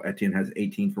touchdown, while Etienne has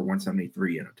 18 for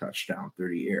 173 and a touchdown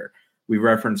through the air. We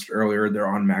referenced earlier they're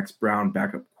on Max Brown,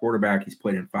 backup quarterback. He's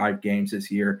played in 5 games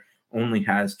this year, only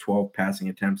has 12 passing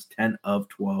attempts, 10 of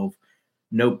 12,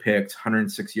 no picks,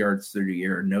 106 yards through the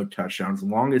air, no touchdowns. The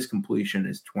longest completion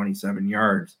is 27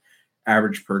 yards.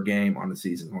 Average per game on the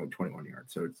season, only 21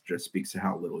 yards. So it just speaks to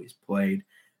how little he's played.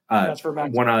 That's for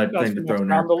Max. One other thing to throw in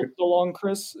there. The long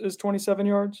Chris is 27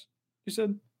 yards, you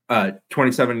said?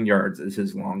 27 yards is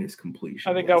his longest completion.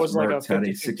 I think that was like Mertz had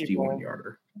a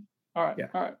 61-yarder. All right. Yeah.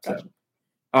 All right. Gotcha.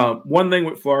 So, one thing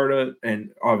with Florida,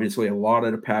 and obviously a lot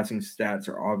of the passing stats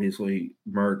are obviously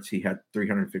Mertz. He had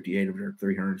 358 of their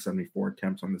 374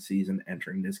 attempts on the season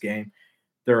entering this game.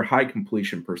 They're a high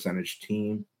completion percentage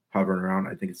team, hovering around,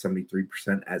 I think it's 73%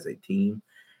 as a team.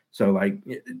 So, like,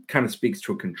 it kind of speaks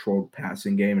to a controlled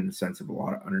passing game in the sense of a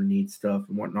lot of underneath stuff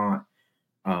and whatnot.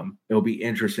 It'll be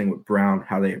interesting with Brown,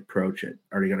 how they approach it.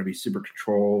 Are they going to be super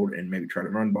controlled and maybe try to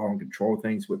run ball and control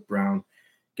things with Brown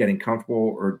getting comfortable,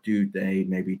 or do they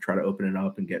maybe try to open it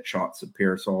up and get shots of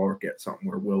Pearsall or get something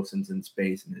where Wilson's in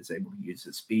space and is able to use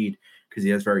his speed because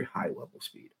he has very high level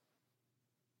speed?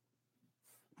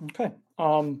 Okay.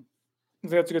 I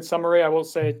think that's a good summary. I will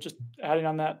say, just adding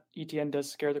on that, Etienne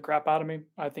does scare the crap out of me.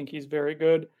 I think he's very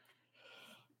good.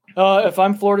 If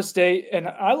I'm Florida State, and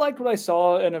I liked what I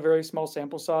saw in a very small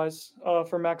sample size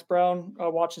for Max Brown,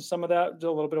 watching some of that, did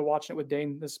a little bit of watching it with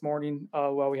Dane this morning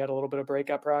while we had a little bit of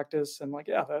breakout practice. And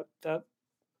that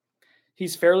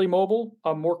he's fairly mobile,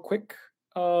 more quick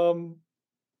than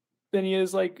he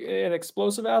is like an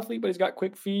explosive athlete, but he's got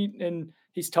quick feet and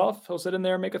he's tough. He'll sit in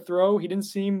there and make a throw. He didn't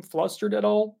seem flustered at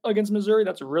all against Missouri.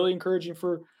 That's really encouraging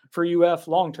for UF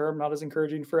long-term, not as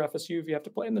encouraging for FSU if you have to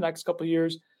play in the next couple of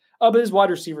years. But his wide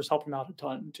receivers help him out a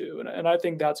ton too. And I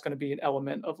think that's going to be an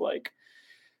element of what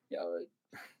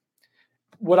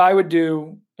I would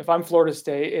do if I'm Florida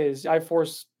State is I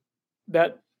force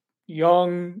that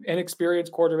young,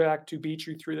 inexperienced quarterback to beat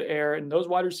you through the air, and those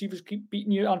wide receivers keep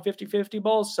beating you on 50-50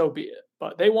 balls, so be it.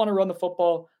 But they want to run the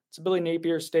football. It's a Billy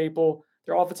Napier staple.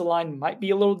 Their offensive line might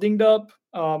be a little dinged up.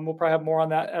 We'll probably have more on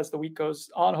that as the week goes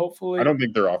on, hopefully. I don't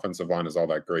think their offensive line is all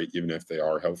that great, even if they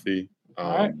are healthy.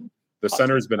 All right. The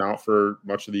center's been out for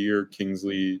much of the year.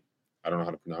 Kingsley, I don't know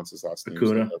how to pronounce his last name.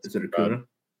 Acuna. Is it Acuna?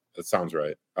 That sounds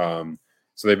right.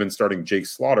 So they've been starting Jake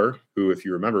Slaughter, who, if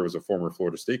you remember, was a former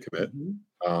Florida State commit.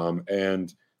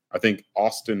 And I think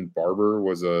Austin Barber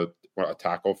was a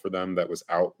tackle for them that was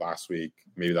out last week.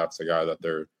 Maybe that's the guy that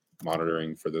they're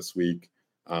monitoring for this week.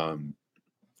 And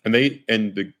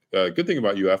the good thing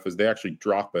about UF is they actually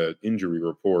drop an injury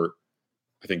report,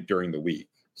 I think, during the week.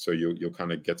 So you'll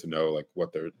kind of get to know like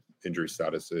what their injury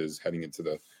status is heading into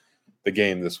the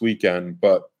game this weekend.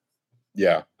 But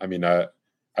yeah, I mean, I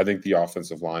think the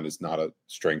offensive line is not a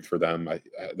strength for them.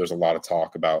 There's a lot of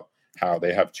talk about how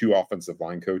they have 2 offensive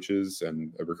line coaches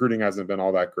and the recruiting hasn't been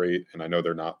all that great. And I know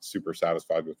they're not super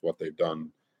satisfied with what they've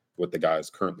done with the guys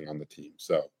currently on the team.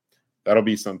 So that'll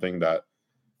be something that,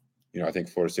 I think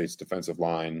Florida State's defensive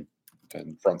line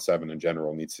and front 7 in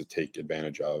general needs to take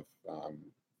advantage of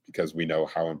because we know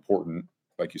how important,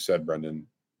 like you said, Brendan,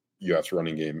 UF's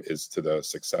running game is to the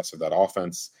success of that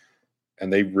offense.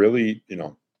 And they really,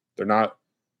 they're not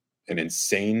an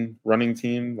insane running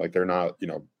team. Like they're not,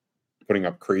 putting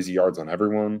up crazy yards on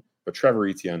everyone, but Trevor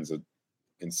Etienne's an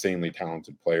insanely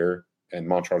talented player, and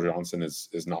Montreal Johnson is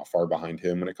not far behind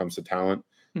him when it comes to talent.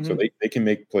 So they can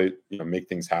make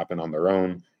things happen on their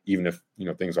own, even if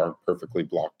things aren't perfectly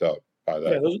blocked up by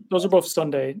that. Yeah, those are both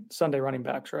Sunday running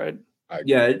backs, right?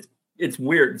 Yeah, it's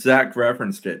weird. Zach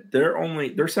referenced it. They're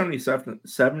 77.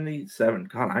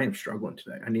 God, I am struggling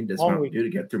today. I need this Mountain Dew to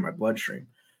get through my bloodstream.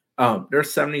 They're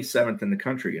 77th in the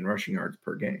country in rushing yards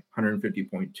per game,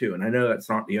 150.2. And I know that's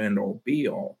not the end all be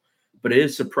all, but it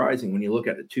is surprising when you look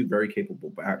at the 2 very capable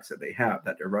backs that they have,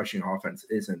 that their rushing offense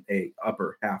isn't a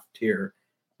upper half tier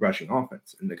rushing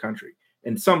offense in the country.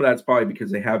 And some of that's probably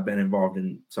because they have been involved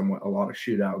in a lot of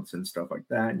shootouts and stuff like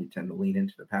that. And you tend to lean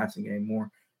into the passing game more.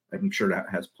 I'm sure that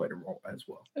has played a role as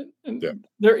well. And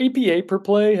their EPA per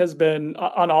play has been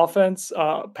on offense,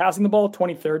 passing the ball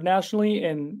 23rd nationally,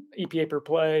 and EPA per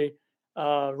play,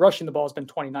 rushing the ball has been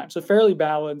 29. So fairly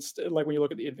balanced, like when you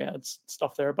look at the advanced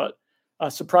stuff there, but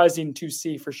surprising to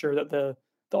see for sure that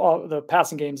the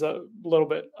passing game's a little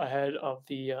bit ahead of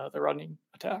the running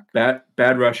attack.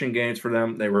 Bad rushing games for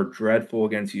them. They were dreadful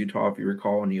against Utah. If you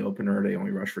recall in the opener, they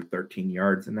only rushed for 13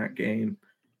 yards in that game.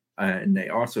 And they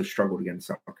also struggled against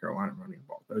South Carolina running the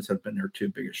ball. Those have been their 2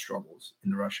 biggest struggles in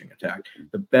the rushing attack.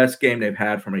 The best game they've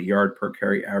had from a yard per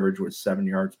carry average was 7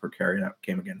 yards per carry. That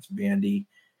came against Vandy.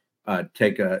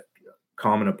 Take a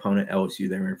common opponent, LSU,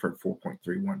 they ran for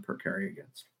 4.31 per carry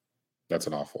against. That's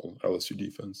an awful LSU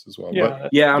defense as well.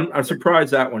 Yeah, I'm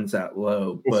surprised that one's that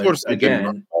low. But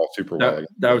again, super well.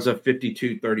 That was a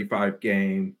 52-35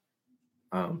 game.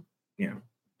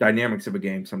 Dynamics of a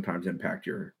game sometimes impact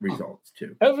your results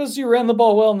too. FSU ran the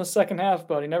ball well in the second half,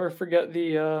 buddy. Never forget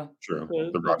the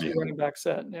Rodney running back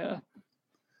set. Yeah,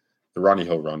 the Rodney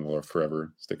Hill run will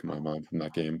forever stick in my mind from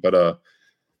that game. But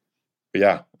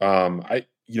yeah,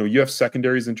 UF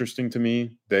secondary is interesting to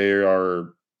me. They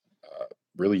are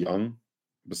really young.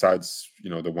 Besides,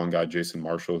 the one guy, Jason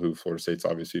Marshall, who Florida State's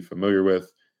obviously familiar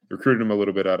with, recruited him a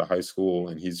little bit out of high school,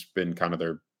 and he's been kind of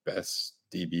their best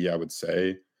DB, I would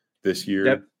say, this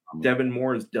year. Devin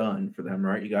Moore is done for them,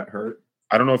 right? He got hurt.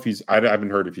 I don't know if I haven't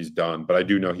heard if he's done, but I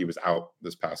do know he was out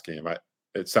this past game.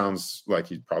 It sounds like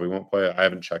he probably won't play. I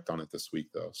haven't checked on it this week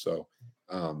though. So,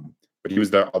 but he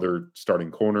was the other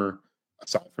starting corner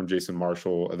aside from Jason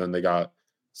Marshall. And then they got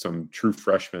some true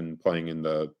freshmen playing in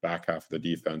the back half of the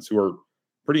defense who are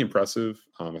pretty impressive.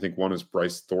 I think one is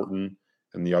Bryce Thornton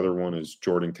and the other one is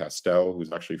Jordan Castell,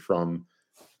 who's actually from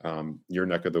your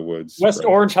neck of the woods. West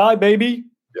Orange High, baby.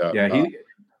 Yeah.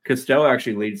 Castell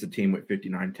actually leads the team with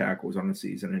 59 tackles on the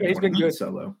season. And he's been good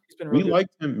solo. We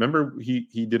liked him. Remember,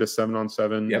 he did a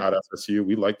 7-on-7 at FSU.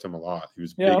 We liked him a lot. He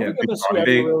was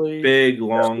big,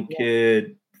 long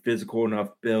kid, physical enough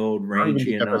build,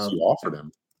 rangy enough. FSU offered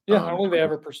him. Yeah, I don't think they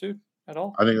ever pursued at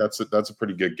all. I think that's a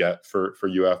pretty good get for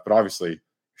UF. But obviously,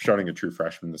 starting a true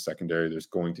freshman in the secondary, there's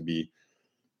going to be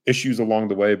issues along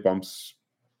the way, bumps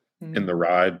in the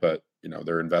ride, but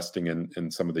they're investing in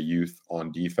some of the youth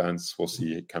on defense. We'll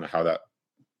see kind of how that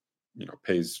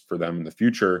pays for them in the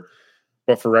future.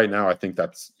 But for right now, I think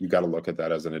you got to look at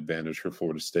that as an advantage for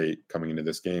Florida State coming into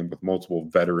this game with multiple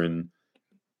veteran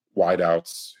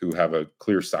wideouts who have a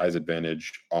clear size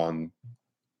advantage on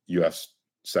UF's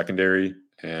secondary,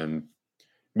 and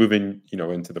moving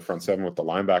into the front 7 with the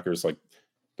linebackers, like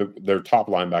their top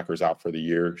linebackers out for the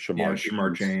year.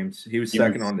 Shamar James. He was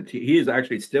second on the team. He is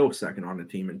actually still second on the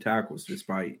team in tackles,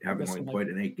 despite having only played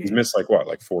in 8 games. He's missed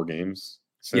 4 games.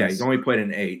 Yeah, he's only played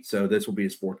in 8, so this will be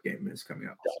his 4th game miss coming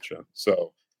up. Gotcha.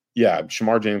 So, yeah,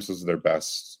 Shamar James was their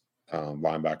best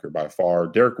linebacker by far.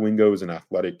 Derek Wingo is an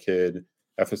athletic kid.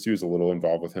 FSU is a little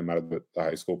involved with him out of the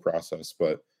high school process,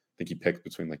 but I think he picked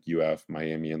between like UF,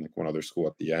 Miami, and like one other school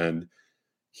at the end.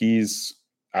 He's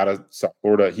out of South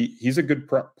Florida. He's a good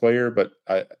player, but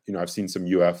I've seen some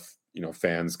UF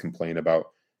fans complain about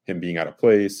him being out of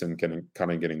place and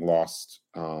kind of getting lost,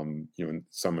 in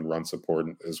some in run support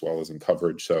as well as in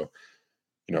coverage. So,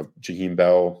 Jaheim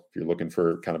Bell, if you're looking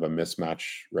for kind of a mismatch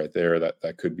right there,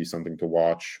 that could be something to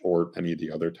watch, or any of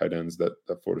the other tight ends that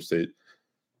Florida State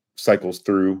cycles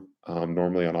through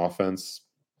normally on offense.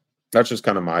 That's just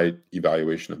kind of my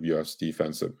evaluation of UF's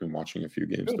defense. I've been watching a few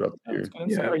games throughout the year.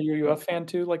 Yeah. Are you a UF fan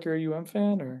too? Like you're a UM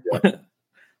fan, or? Yeah.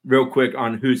 Real quick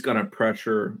on who's going to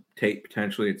pressure Tate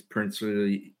potentially. It's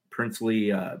Princely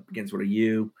against what a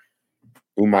U.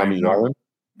 Umami Yellen.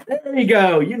 There you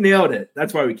go. You nailed it.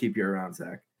 That's why we keep you around,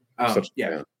 Zach.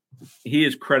 Yeah. He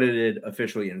is credited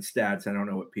officially in stats. I don't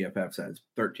know what PFF says.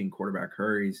 13 quarterback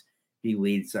hurries. He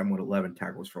leads them with 11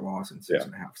 tackles for loss and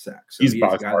 6.5 sacks. So he's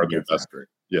by far their best.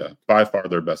 Yeah, by far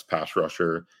their best pass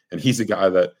rusher. And he's a guy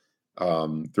that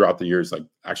throughout the years, like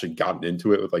actually gotten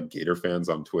into it with like Gator fans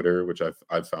on Twitter, which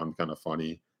I've found kind of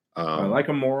funny. I like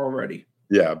him more already.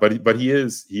 Yeah, but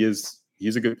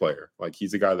he's a good player. Like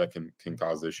he's a guy that can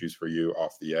cause issues for you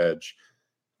off the edge.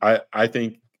 I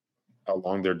think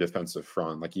along their defensive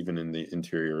front, like even in the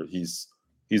interior, he's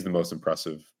the most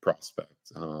impressive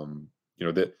prospect.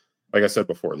 That, like I said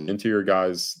before, the interior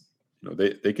guys,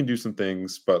 they can do some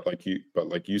things, but like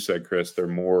you said, Chris, they're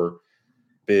more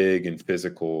big and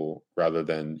physical rather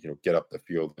than get up the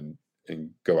field and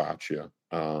go at you.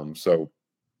 So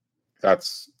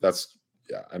that's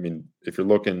yeah. I mean, if you're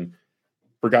looking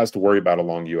for guys to worry about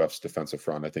along UF's defensive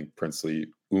front, I think Princely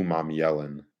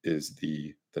Umamielen is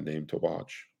the name to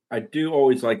watch. I do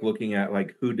always like looking at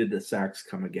like who did the sacks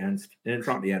come against, and it's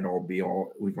not the end all be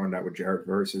all. We've learned that with Jared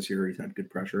Verse this year. He's had good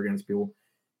pressure against people.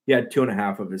 He had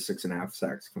 2.5 of his 6.5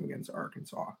 sacks come against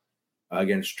Arkansas.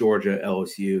 Against Georgia,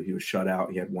 LSU, he was shut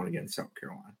out. He had 1 against South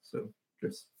Carolina. So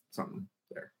just something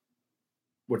there.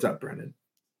 What's up, Brendan?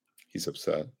 He's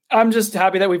upset. I'm just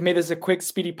happy that we've made this a quick,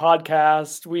 speedy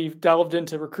podcast. We've delved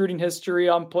into recruiting history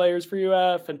on players for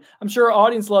UF, and I'm sure our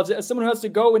audience loves it. As someone who has to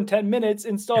go in 10 minutes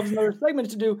and still has another segment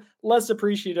to do, less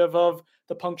appreciative of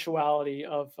the punctuality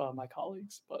of my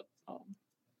colleagues. But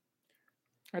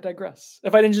I digress.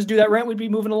 If I didn't just do that rant, we'd be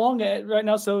moving along right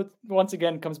now. So once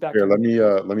again, it comes back. Here,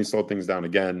 let me slow things down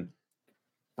again.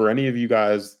 For any of you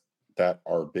guys that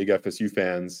are big FSU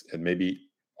fans and maybe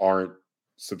aren't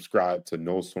subscribed to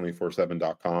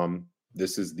Noles247.com,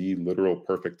 this is the literal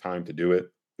perfect time to do it.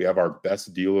 We have our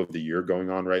best deal of the year going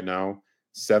on right now,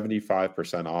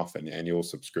 75% off an annual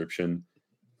subscription.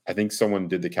 I think someone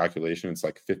did the calculation. It's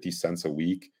like 50 cents a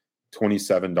week,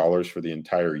 $27 for the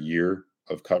entire year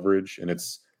of coverage. And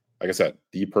it's, like I said,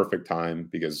 the perfect time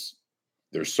because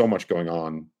there's so much going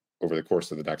on over the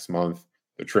course of the next month.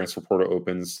 The transfer portal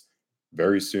opens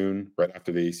very soon, right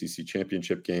after the ACC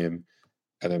championship game.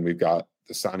 And then we've got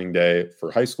the signing day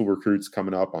for high school recruits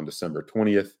coming up on December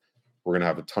 20th. We're going to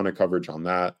have a ton of coverage on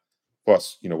that.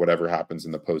 Plus, whatever happens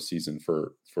in the postseason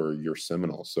for your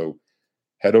Seminoles. So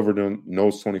head over to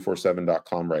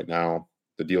Noles247.com right now.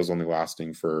 The deal's only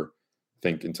lasting for, I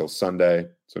think, until Sunday.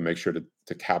 So make sure to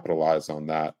capitalize on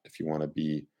that if you want to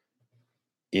be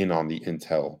in on the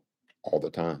intel all the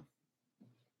time.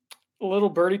 Little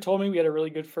birdie told me we had a really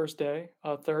good first day,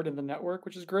 third in the network,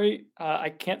 which is great. I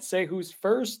can't say who's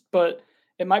first, but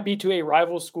it might be to a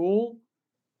rival school.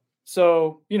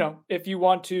 So, if you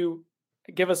want to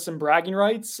give us some bragging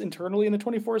rights internally in the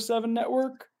 24/7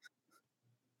 network,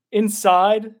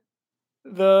 inside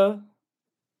the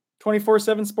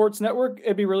 24/7 Sports Network,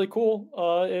 it'd be really cool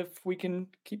if we can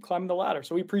keep climbing the ladder.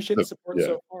 So we appreciate the support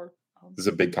so far. This is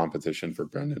a big competition for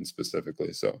Brendan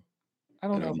specifically, so. I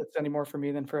don't know if it's any more for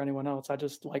me than for anyone else. I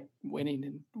just like winning,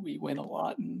 and we win a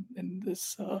lot in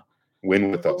this. Win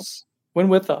with us. Win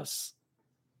with us.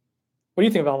 What do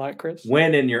you think about that, Chris?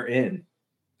 Win and you're in.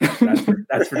 That's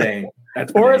for dang.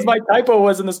 That's or as my typo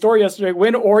was in the story yesterday,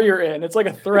 win or you're in. It's like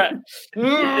a threat.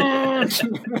 We're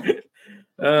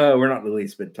not the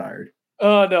least bit tired.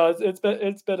 No, it's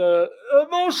been a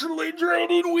emotionally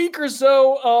draining week or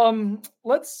so.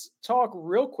 Let's talk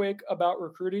real quick about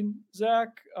recruiting, Zach.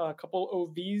 A couple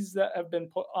OVs that have been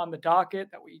put on the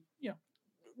docket that we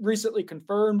recently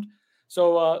confirmed.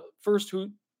 So first,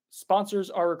 who sponsors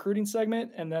our recruiting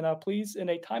segment, and then please, in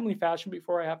a timely fashion,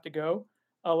 before I have to go,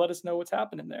 let us know what's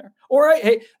happening there. All right,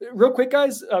 hey, real quick,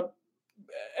 guys.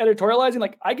 Editorializing,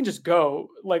 like I can just go,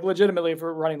 like legitimately, if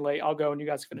we're running late, I'll go and you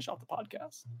guys finish off the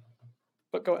podcast.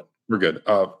 But go ahead. We're good.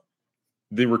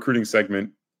 The recruiting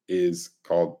segment is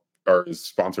called or is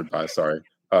sponsored by, sorry,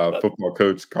 Football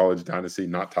Coach College Dynasty,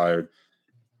 not tired.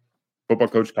 Football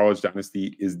Coach College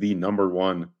Dynasty is the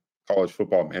 #1 college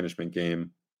football management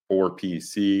game for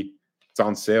PC. It's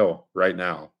on sale right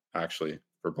now, actually,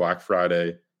 for Black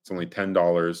Friday. It's only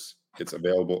 $10. It's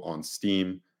available on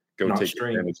Steam. Go Not take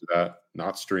stream. advantage of that.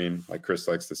 Not stream, like Chris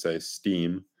likes to say,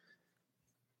 Steam.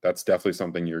 That's definitely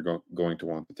something you're going to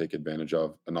want to take advantage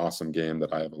of. An awesome game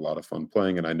that I have a lot of fun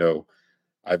playing, and I know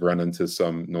I've run into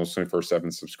some Noles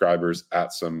 24/7 subscribers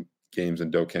at some games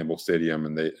in Doak Campbell Stadium,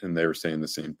 and they were saying the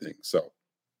same thing. So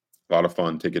a lot of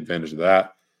fun. Take advantage of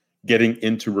that. Getting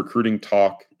into recruiting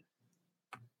talk.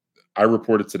 I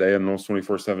reported today on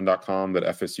Noles247.com that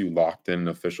FSU locked in an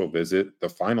official visit, the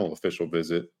final official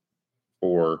visit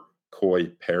for Coy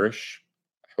Parrish.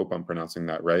 I hope I'm pronouncing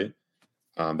that right.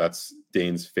 That's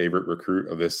Dane's favorite recruit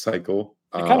of this cycle.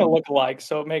 They kind of look alike,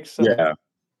 so it makes sense.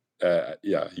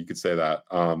 Yeah, you could say that.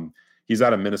 He's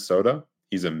out of Minnesota.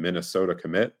 He's a Minnesota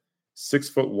commit.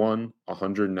 6'1",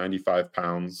 195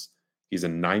 pounds. He's a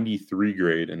 93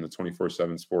 grade in the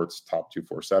 24/7 Sports Top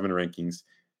 247 rankings.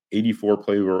 84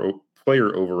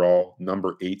 player overall,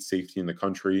 number 8 safety in the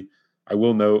country. I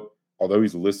will note, although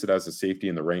he's listed as a safety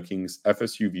in the rankings,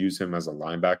 FSU views him as a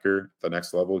linebacker. The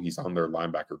next level, he's on their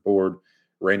linebacker board.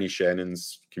 Randy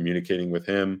Shannon's communicating with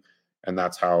him, and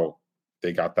that's how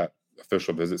they got that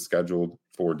official visit scheduled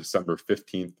for December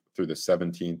 15th through the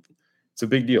 17th. It's a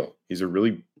big deal. He's a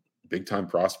really big-time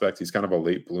prospect. He's kind of a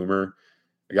late bloomer,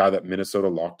 a guy that Minnesota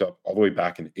locked up all the way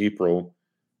back in April,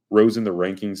 rose in the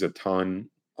rankings a ton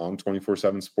on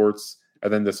 24/7 Sports.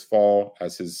 And then this fall,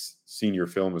 as his senior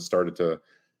film has started to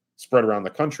spread around the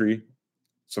country,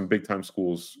 some big-time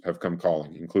schools have come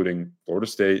calling, including Florida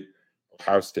State,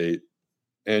 Ohio State,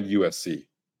 and USC.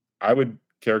 I would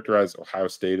characterize Ohio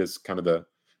State as kind of the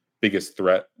biggest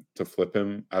threat to flip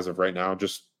him as of right now,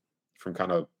 just from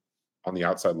kind of on the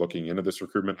outside looking into this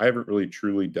recruitment. I haven't really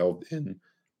truly delved in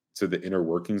to the inner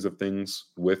workings of things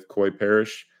with Coy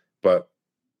Parrish, but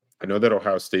I know that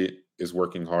Ohio State is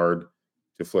working hard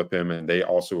to flip him, and they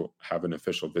also have an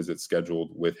official visit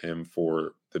scheduled with him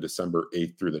for the December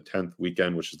 8th through the 10th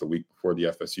weekend, which is the week before the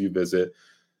FSU visit.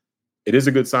 It is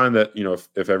a good sign that,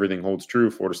 if everything holds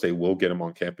true, Florida State will get him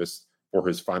on campus for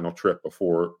his final trip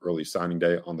before early signing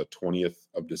day on the 20th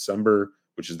of December,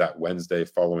 which is that Wednesday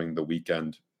following the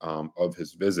weekend of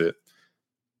his visit.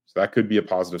 So that could be a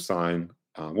positive sign.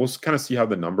 We'll kind of see how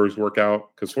the numbers work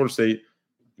out, because Florida State,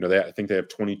 I think they have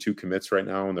 22 commits right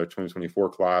now in their 2024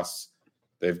 class.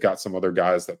 They've got some other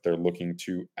guys that they're looking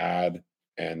to add,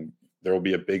 and there will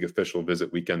be a big official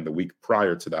visit weekend the week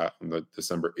prior to that, on the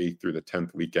December 8th through the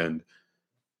 10th weekend.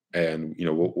 And,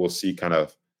 we'll see kind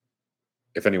of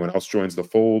if anyone else joins the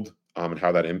fold and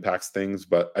how that impacts things.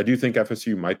 But I do think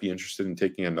FSU might be interested in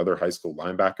taking another high school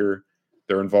linebacker.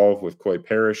 They're involved with Coy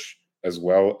Parrish, as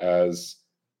well as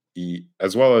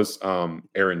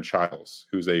Aaron Childs,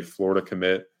 who's a Florida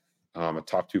commit, a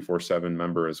top 247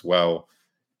 member as well.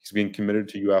 He's been committed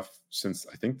to UF since,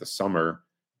 I think, the summer.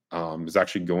 Is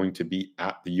actually going to be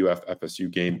at the UF FSU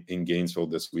game in Gainesville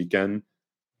this weekend.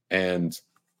 And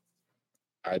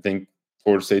I think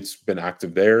Florida State's been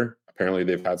active there. Apparently,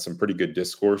 they've had some pretty good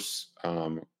discourse,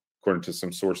 according to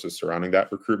some sources surrounding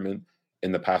that recruitment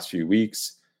in the past few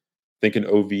weeks. I think an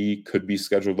OV could be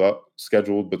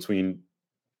scheduled between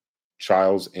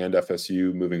Childs and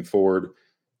FSU moving forward.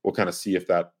 We'll kind of see if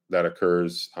that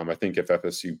occurs. I think if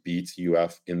FSU beats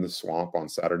UF in the Swamp on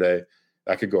Saturday,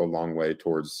 that could go a long way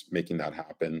towards making that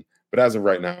happen. But as of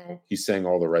right now, he's saying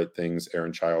all the right things,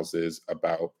 Aaron Childs is,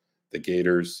 about the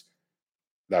Gators.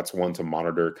 That's one to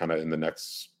monitor kind of in the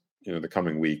next, the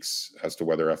coming weeks, as to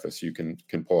whether FSU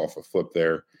can pull off a flip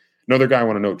there. Another guy I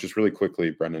want to note just really quickly,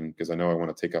 Brendan, because I know I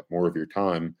want to take up more of your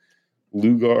time.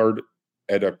 Lugard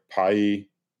Edapai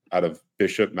out of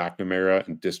Bishop McNamara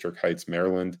in District Heights,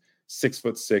 Maryland,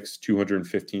 6'6",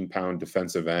 215-pound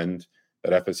defensive end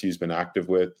that FSU's been active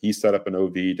with. He set up an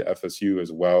OV to FSU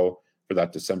as well for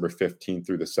that December 15th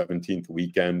through the 17th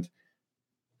weekend.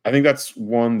 I think that's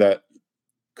one that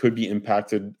could be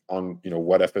impacted on,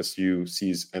 what FSU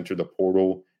sees enter the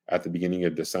portal at the beginning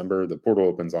of December. The portal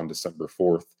opens on December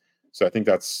 4th. So I think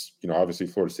that's, obviously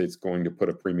Florida State's going to put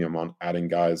a premium on adding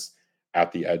guys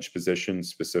at the edge position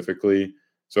specifically.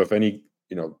 So if any,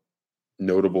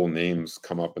 notable names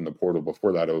come up in the portal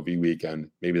before that OV weekend,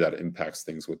 maybe that impacts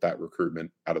things with that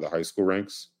recruitment out of the high school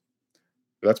ranks.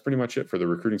 But that's pretty much it for the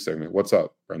recruiting segment. What's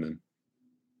up, Brendan?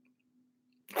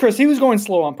 Chris, he was going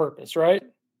slow on purpose, right?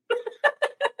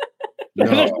 No.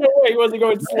 There's no He wasn't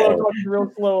going slow, talking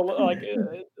real slow, like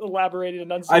elaborated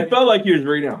enunciating. I felt like he was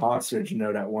reading a hostage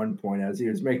note at one point as he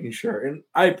was making sure. And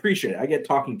I appreciate it. I get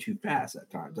talking too fast at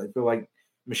times. I feel like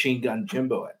Machine Gun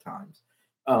Jimbo at times.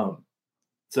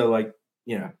 So like,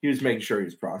 he was making sure he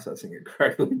was processing it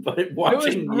correctly. But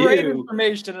watching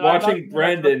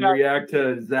Brendan react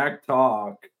to Zach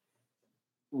talk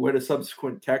with a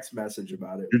subsequent text message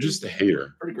about it. You're just a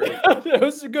hater. Pretty great. That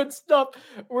was good stuff.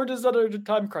 We're just under the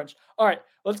time crunch. All right,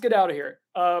 let's get out of here.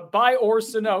 By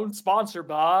Orson, sponsored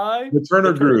by the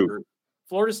Turner Group.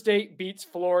 Florida State beats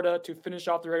Florida to finish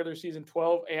off the regular season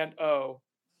 12-0.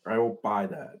 I will buy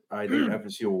that. I think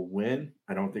FSU will win.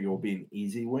 I don't think it will be an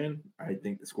easy win. I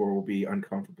think the score will be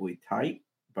uncomfortably tight,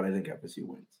 but I think FSU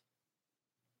wins.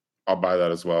 I'll buy that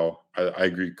as well. I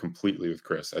agree completely with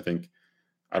Chris. I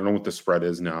don't know what the spread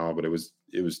is now, but it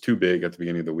was too big at the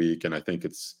beginning of the week, and I don't think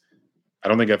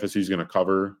FSU is going to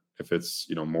cover if it's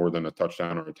more than a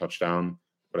touchdown or a touchdown,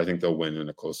 but I think they'll win in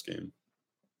a close game.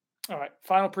 All right,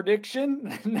 final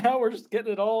prediction. Now we're just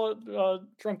getting it all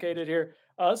truncated here.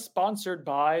 Sponsored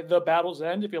by the Battle's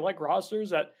End. If you like rosters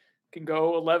that can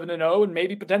go 11-0 and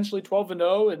maybe potentially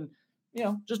 12-0 and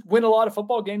just win a lot of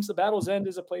football games, the Battle's End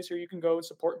is a place where you can go and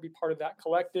support and be part of that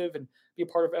collective and be a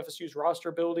part of FSU's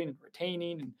roster building and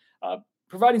retaining and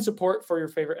providing support for your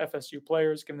favorite FSU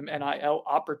players, giving them NIL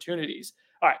opportunities.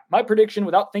 All right, my prediction,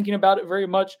 without thinking about it very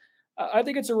much, I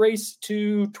think it's a race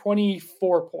to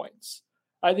 24 points.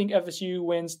 I think FSU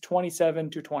wins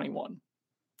 27-21.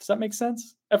 Does that make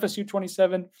sense? FSU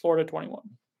 27, Florida 21.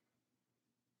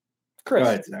 Chris. Go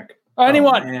ahead, Zach.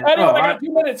 Anyone, I got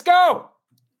 2 minutes. Go. All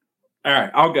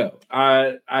right, I'll go.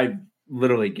 I've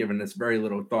literally given this very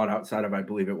little thought outside of I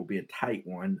believe it will be a tight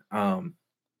one. All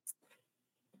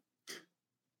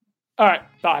right,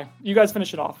 bye. You guys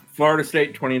finish it off. Florida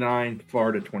State 29,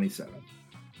 Florida 27.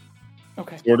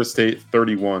 Okay. Florida State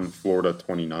 31, Florida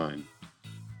 29.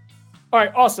 All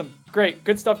right, awesome. Great.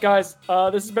 Good stuff, guys.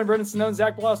 This has been Brendan Sonnone,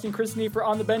 Zach Blosky, and Chris Neefer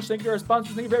on the bench. Thank you to our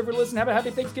sponsors. Thank you for everyone listening. Have a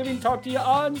happy Thanksgiving. Talk to you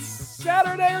on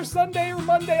Saturday or Sunday or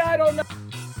Monday. I don't know.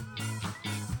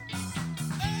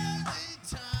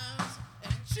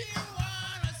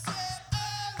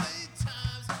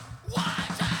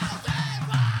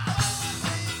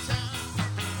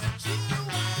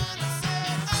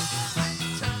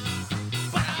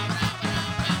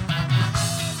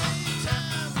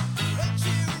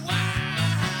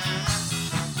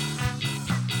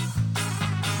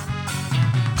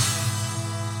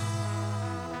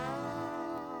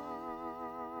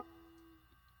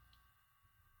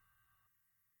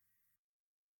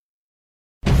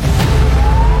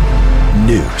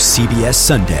 New CBS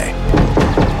Sunday.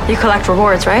 You collect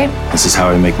rewards, right? This is how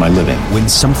I make my living. When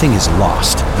something is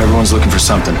lost, everyone's looking for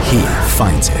something. He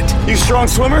finds it. You strong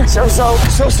swimmer? So-so.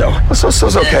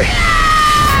 So-so's okay.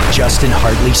 Justin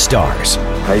Hartley stars.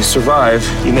 How you survive,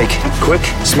 you make quick,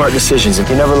 smart decisions, and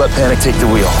you never let panic take the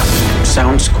wheel.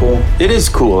 Sounds cool. It is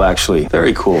cool, actually.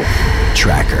 Very cool.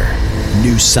 Tracker.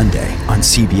 New Sunday on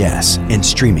CBS and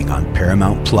streaming on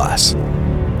Paramount Plus.